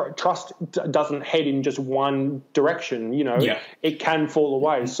 trust doesn't head in just one direction, It can fall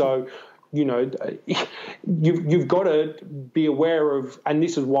away. So, you've got to be aware of, and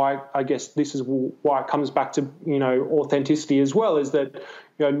this is why it comes back to, authenticity as well, is that,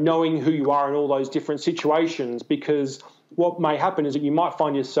 knowing who you are in all those different situations, because what may happen is that you might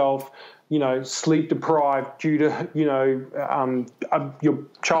find yourself, sleep deprived due to, your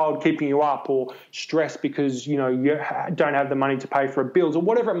child keeping you up, or stress because, you don't have the money to pay for bills, or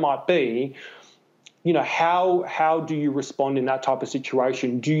whatever it might be. How do you respond in that type of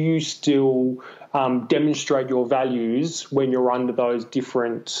situation? Do you still demonstrate your values when you're under those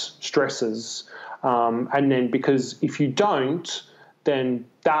different stresses? And then, because if you don't, then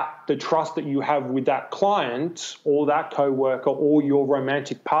the trust that you have with that client or that coworker or your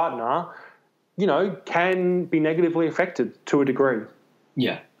romantic partner, can be negatively affected to a degree.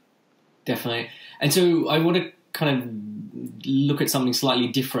 Yeah, definitely. And so I want to kind of look at something slightly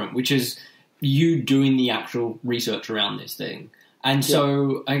different, which is you doing the actual research around this thing. And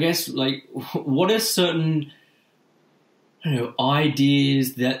so I guess, like, what are certain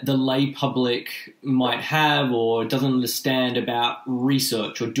ideas that the lay public might have or doesn't understand about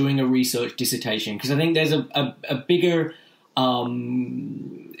research or doing a research dissertation? Because I think there's a bigger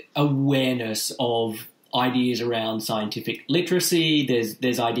awareness of ideas around scientific literacy.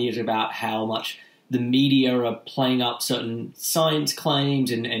 There's ideas about how much the media are playing up certain science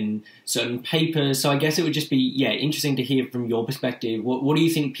claims and certain papers. So I guess it would just be, interesting to hear from your perspective. What do you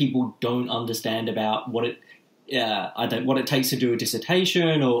think people don't understand about what it takes to do a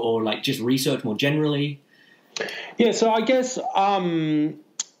dissertation or like just research more generally? Yeah, so I guess I'll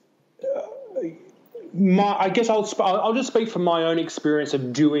just speak from my own experience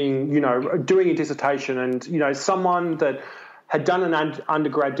of doing a dissertation, and someone that had done an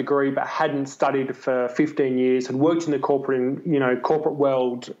undergrad degree but hadn't studied for 15 years, had worked in the corporate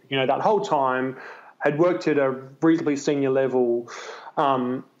world, that whole time, had worked at a reasonably senior level,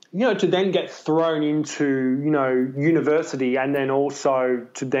 to then get thrown into, university, and then also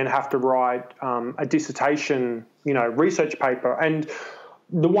to then have to write a dissertation, research paper. And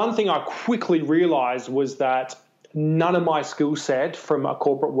the one thing I quickly realized was that none of my skill set from a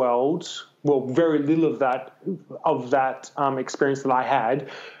corporate world, well, very little of that experience that I had,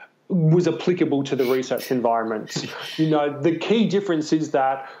 was applicable to the research environment. The key difference is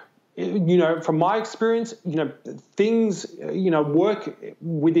that, from my experience, things, work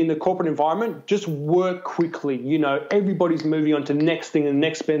within the corporate environment just work quickly. Everybody's moving on to the next thing and the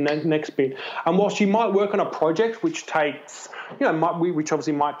next bit and the next bit. And whilst you might work on a project which takes, which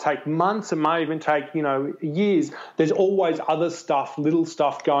obviously might take months and may even take, years, there's always other stuff, little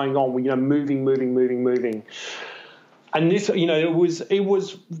stuff going on, moving. And this, it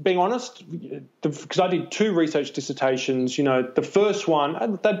was being honest, because I did 2 research dissertations. The first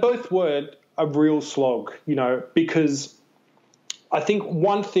one, they both were a real slog. Because I think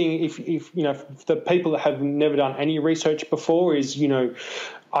one thing, if the people that have never done any research before is,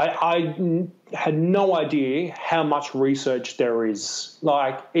 I had no idea how much research there is.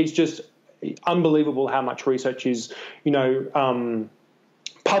 Like, it's just unbelievable how much research is,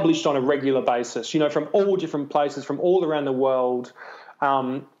 published on a regular basis, from all different places, from all around the world,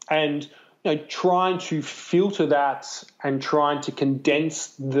 and trying to filter that and trying to condense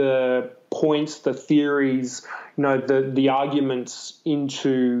the points, the theories, the arguments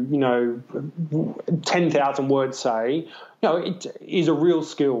into 10,000 words, say, it is a real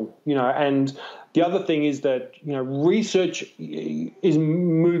skill, and the other thing is that, research is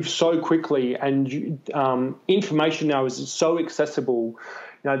moved so quickly, and information now is so accessible,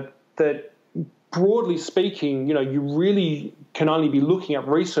 that broadly speaking, you really can only be looking at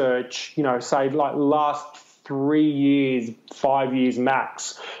research, say like last 3 years, 5 years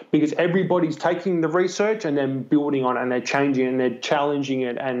max, because everybody's taking the research and then building on it, and they're changing it and they're challenging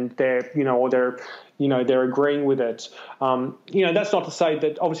it, and they're agreeing with it. That's not to say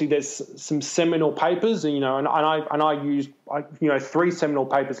that obviously there's some seminal papers, and I use 3 seminal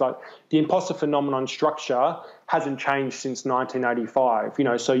papers, like the imposter phenomenon structure hasn't changed since 1985.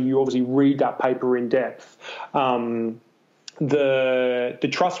 So you obviously read that paper in depth. The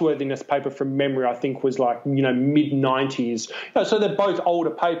trustworthiness paper from memory, I think, was like mid-90s. So they're both older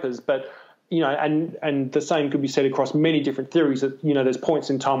papers, but and the same could be said across many different theories. That there's points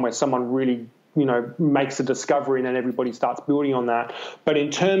in time where someone really makes a discovery, and then everybody starts building on that. But in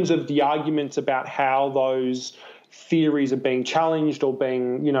terms of the arguments about how those theories are being challenged or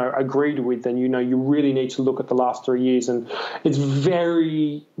being agreed with, then you really need to look at the last 3 years, and it's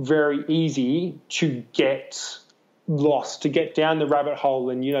very, very easy to get lost, to get down the rabbit hole.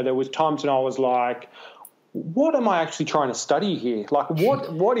 And there was times when I was like, what am I actually trying to study here? Like,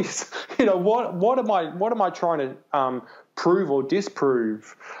 what is what am I trying to prove or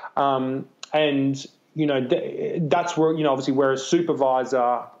disprove? And that's where obviously where a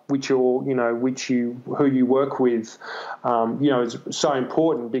supervisor, who you work with, is so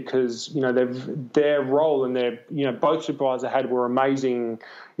important, because their role and their both supervisors I had were amazing,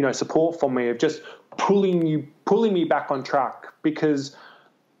 support for me, of just pulling me back on track, because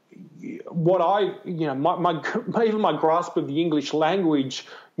what even my grasp of the English language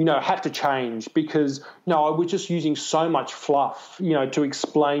had to change, because I was just using so much fluff to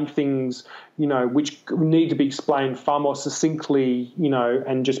explain things which need to be explained far more succinctly,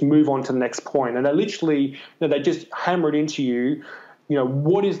 and just move on to the next point. And they literally they just hammer it into you,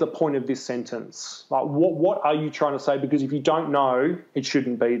 what is the point of this sentence? Like, what are you trying to say? Because if you don't know, it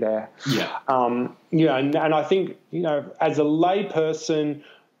shouldn't be there. Yeah. And I think as a lay person,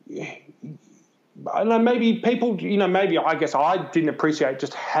 I know maybe people, maybe I guess I didn't appreciate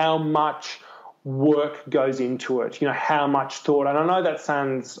just how much work goes into it, how much thought. And I know that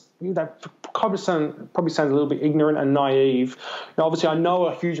probably sounds a little bit ignorant and naive. Obviously, I know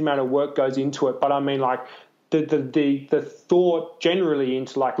a huge amount of work goes into it, but I mean, like, the thought generally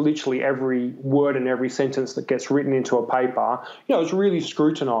into like literally every word and every sentence that gets written into a paper, it's really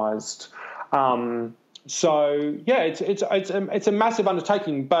scrutinized. So yeah, it's a massive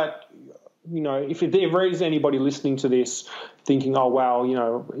undertaking, but if there is anybody listening to this thinking, oh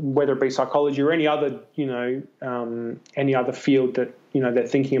wow, whether it be psychology or any other field that they're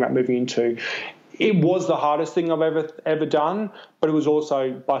thinking about moving into, it was the hardest thing I've ever done, but it was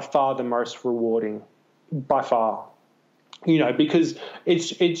also by far the most rewarding, by far. Because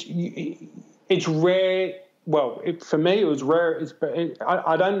it's rare. Well, for me, it was rare.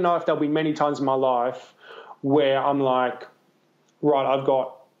 I don't know if there'll be many times in my life where I'm like, right, I've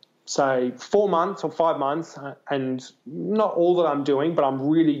got, say, 4 months or 5 months, and not all that I'm doing, but I'm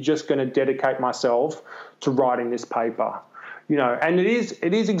really just going to dedicate myself to writing this paper. And it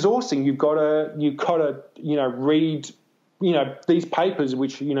is exhausting. You've got to read, these papers,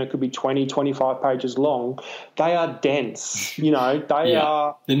 which, could be 20, 25 pages long. They are dense, they're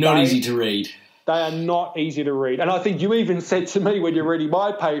not easy to read. They are not easy to read. And I think you even said to me when you're reading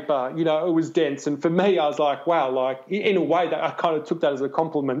my paper, it was dense. And for me, I was like, wow, like in a way that I kind of took that as a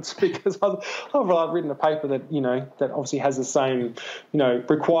compliment, because I've written a paper that, that obviously has the same,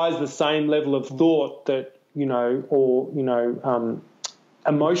 requires the same level of thought that,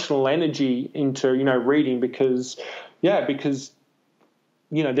 emotional energy into, reading, because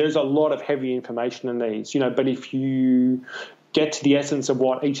there's a lot of heavy information in these, but if you get to the essence of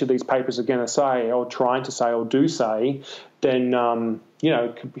what each of these papers are going to say, or trying to say, or do say, then,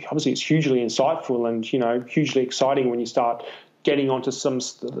 obviously it's hugely insightful and, hugely exciting when you start getting onto some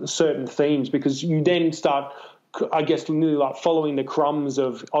certain themes, because you then start, I guess, really like following the crumbs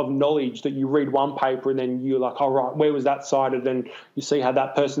of knowledge that you read one paper and then you're like, oh, right, where was that cited? And you see how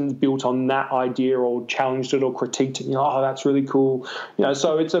that person's built on that idea or challenged it or critiqued it. Oh, that's really cool.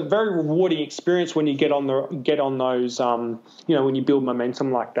 So it's a very rewarding experience when you get on those, when you build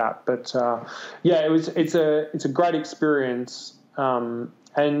momentum like that. But it's a great experience. And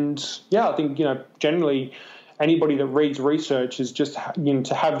I think, generally anybody that reads research is just,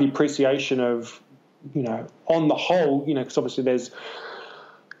 to have the appreciation of, on the whole, because obviously there's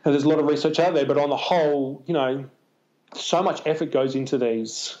a lot of research out there, but on the whole, so much effort goes into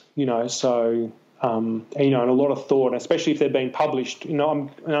these, so and a lot of thought, especially if they're being published.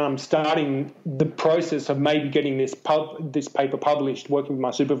 I'm starting the process of maybe getting this paper published, working with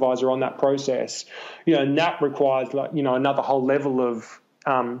my supervisor on that process. And that requires another whole level of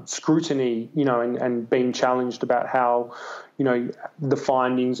scrutiny, and being challenged about how, the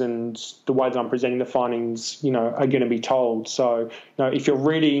findings and the way that I'm presenting the findings, are going to be told. So, if you're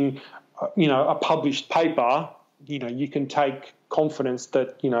reading, a published paper, you can take confidence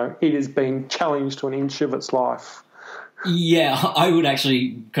that, it has been challenged to an inch of its life. Yeah, I would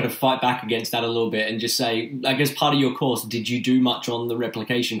actually kind of fight back against that a little bit and just say, I guess part of your course, did you do much on the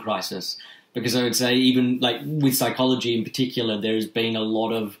replication crisis? Because I would say even like with psychology in particular, there's been a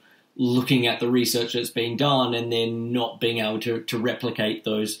lot of looking at the research that's being done and then not being able to replicate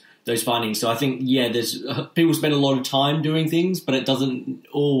those findings. So I think, there's people spend a lot of time doing things, but it doesn't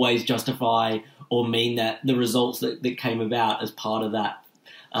always justify or mean that the results that came about as part of that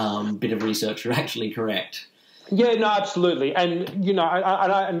bit of research are actually correct. Yeah, no, absolutely. And,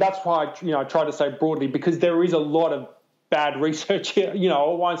 and that's why, I try to say broadly, because there is a lot of bad research here. I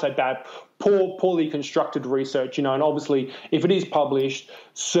won't say bad, poorly constructed research, and obviously if it is published,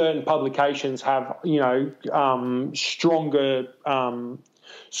 certain publications have, stronger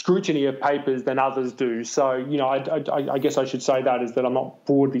scrutiny of papers than others do. So, I guess I should say that is that I'm not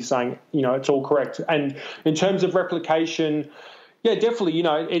broadly saying, it's all correct. And in terms of replication, yeah, definitely,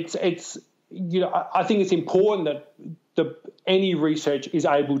 it's I think it's important that any research is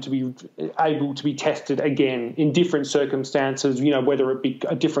able to be tested again in different circumstances, whether it be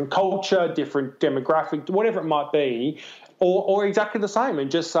a different culture, different demographic, whatever it might be, or exactly the same,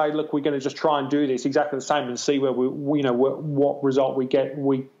 and just say, look, we're going to just try and do this exactly the same and see where what result we get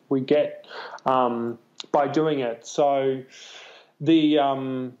by doing it. So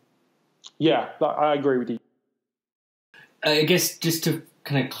I agree with you. I guess just to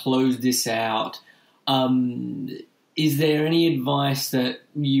kind of close this out, is there any advice that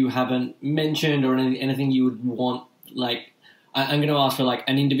you haven't mentioned or anything you would want, like, I'm going to ask for like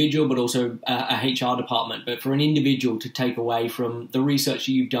an individual but also a HR department, but for an individual to take away from the research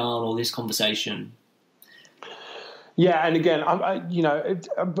that you've done or this conversation? Yeah, and again,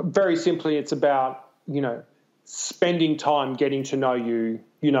 very simply, it's about, spending time getting to know you,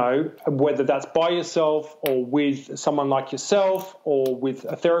 whether that's by yourself or with someone like yourself or with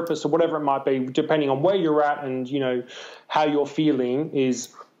a therapist or whatever it might be, depending on where you're at and, how you're feeling, is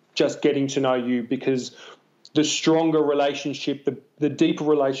just getting to know you, because the stronger relationship, the deeper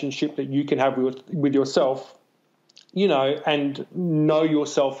relationship that you can have with yourself, and know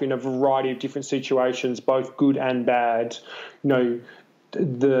yourself in a variety of different situations, both good and bad, the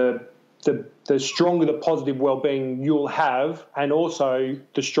stronger the positive well-being you'll have, and also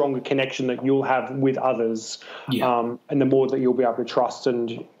the stronger connection that you'll have with others, and the more that you'll be able to trust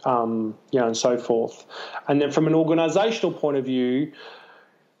and and so forth. And then from an organisational point of view,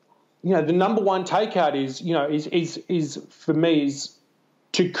 the number one takeout is for me is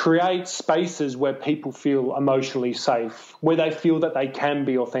to create spaces where people feel emotionally safe, where they feel that they can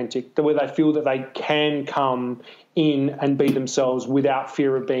be authentic, where they feel that they can come in and be themselves without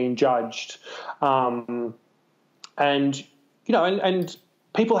fear of being judged. And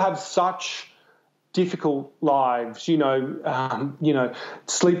people have such difficult lives,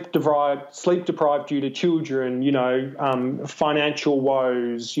 sleep deprived due to children, financial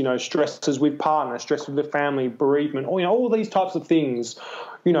woes, stresses with partners, stress with the family, bereavement, all these types of things,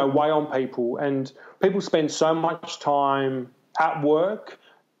 weigh on people. And people spend so much time at work.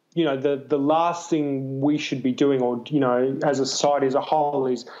 The last thing we should be doing, or, as a society as a whole,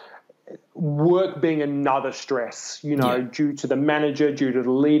 is work being another stress, due to the manager, due to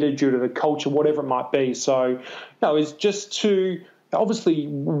the leader, due to the culture, whatever it might be. So, it's just obviously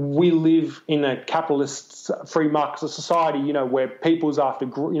we live in a capitalist free market society, where people's after,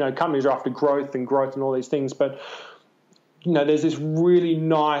 companies are after growth and all these things. But, there's this really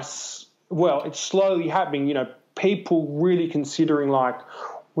nice, it's slowly happening, people really considering like,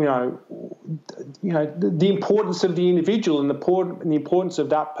 the importance of the individual and the importance of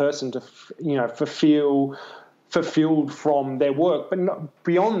that person to, feel fulfilled from their work, but not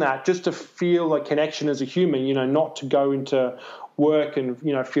beyond that, just to feel a connection as a human, not to go into work and,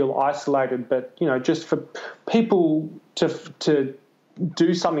 feel isolated, but, just for people to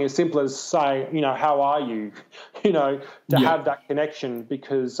do something as simple as say, how are you, have that connection,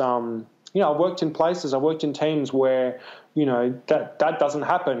 because, I've worked in places, I've worked in teams where, that doesn't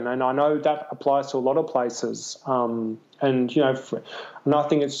happen. And I know that applies to a lot of places. And I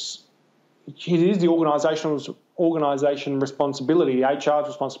think it is the organisation responsibility, the HR's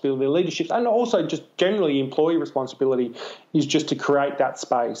responsibility, the leadership, and also just generally employee responsibility is just to create that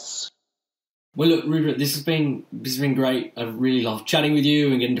space. Well, look, Rupert, this has been great. I've really loved chatting with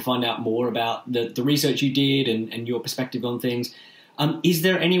you and getting to find out more about the research you did and your perspective on things. Is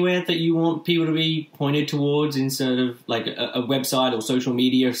there anywhere that you want people to be pointed towards in sort of like a website or social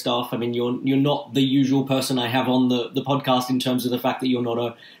media stuff? I mean, you're not the usual person I have on the podcast in terms of the fact that you're not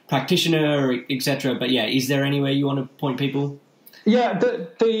a practitioner, etc. But yeah, is there anywhere you want to point people? Yeah,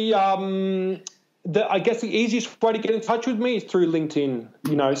 I guess the easiest way to get in touch with me is through LinkedIn.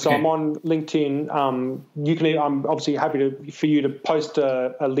 So okay. I'm on LinkedIn. I'm obviously happy for you to post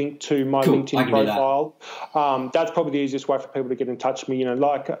a link to my LinkedIn profile. That's probably the easiest way for people to get in touch with me.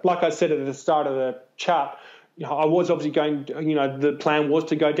 Like I said at the start of the chat, I was obviously going. The plan was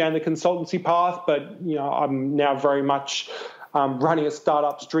to go down the consultancy path, but I'm now very much running a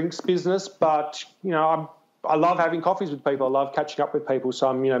startup drinks business. But I love having coffees with people. I love catching up with people. So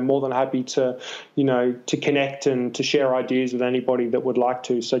I'm, more than happy to, to connect and to share ideas with anybody that would like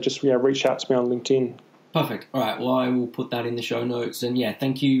to. So just, reach out to me on LinkedIn. Perfect. All right. Well, I will put that in the show notes. And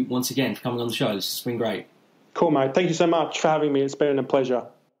thank you once again for coming on the show. This has been great. Cool, mate. Thank you so much for having me. It's been a pleasure.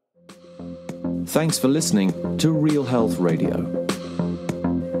 Thanks for listening to Real Health Radio.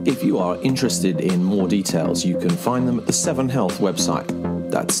 If you are interested in more details, you can find them at the 7 Health website.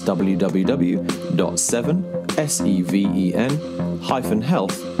 That's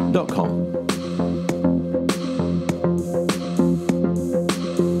www.7health.com.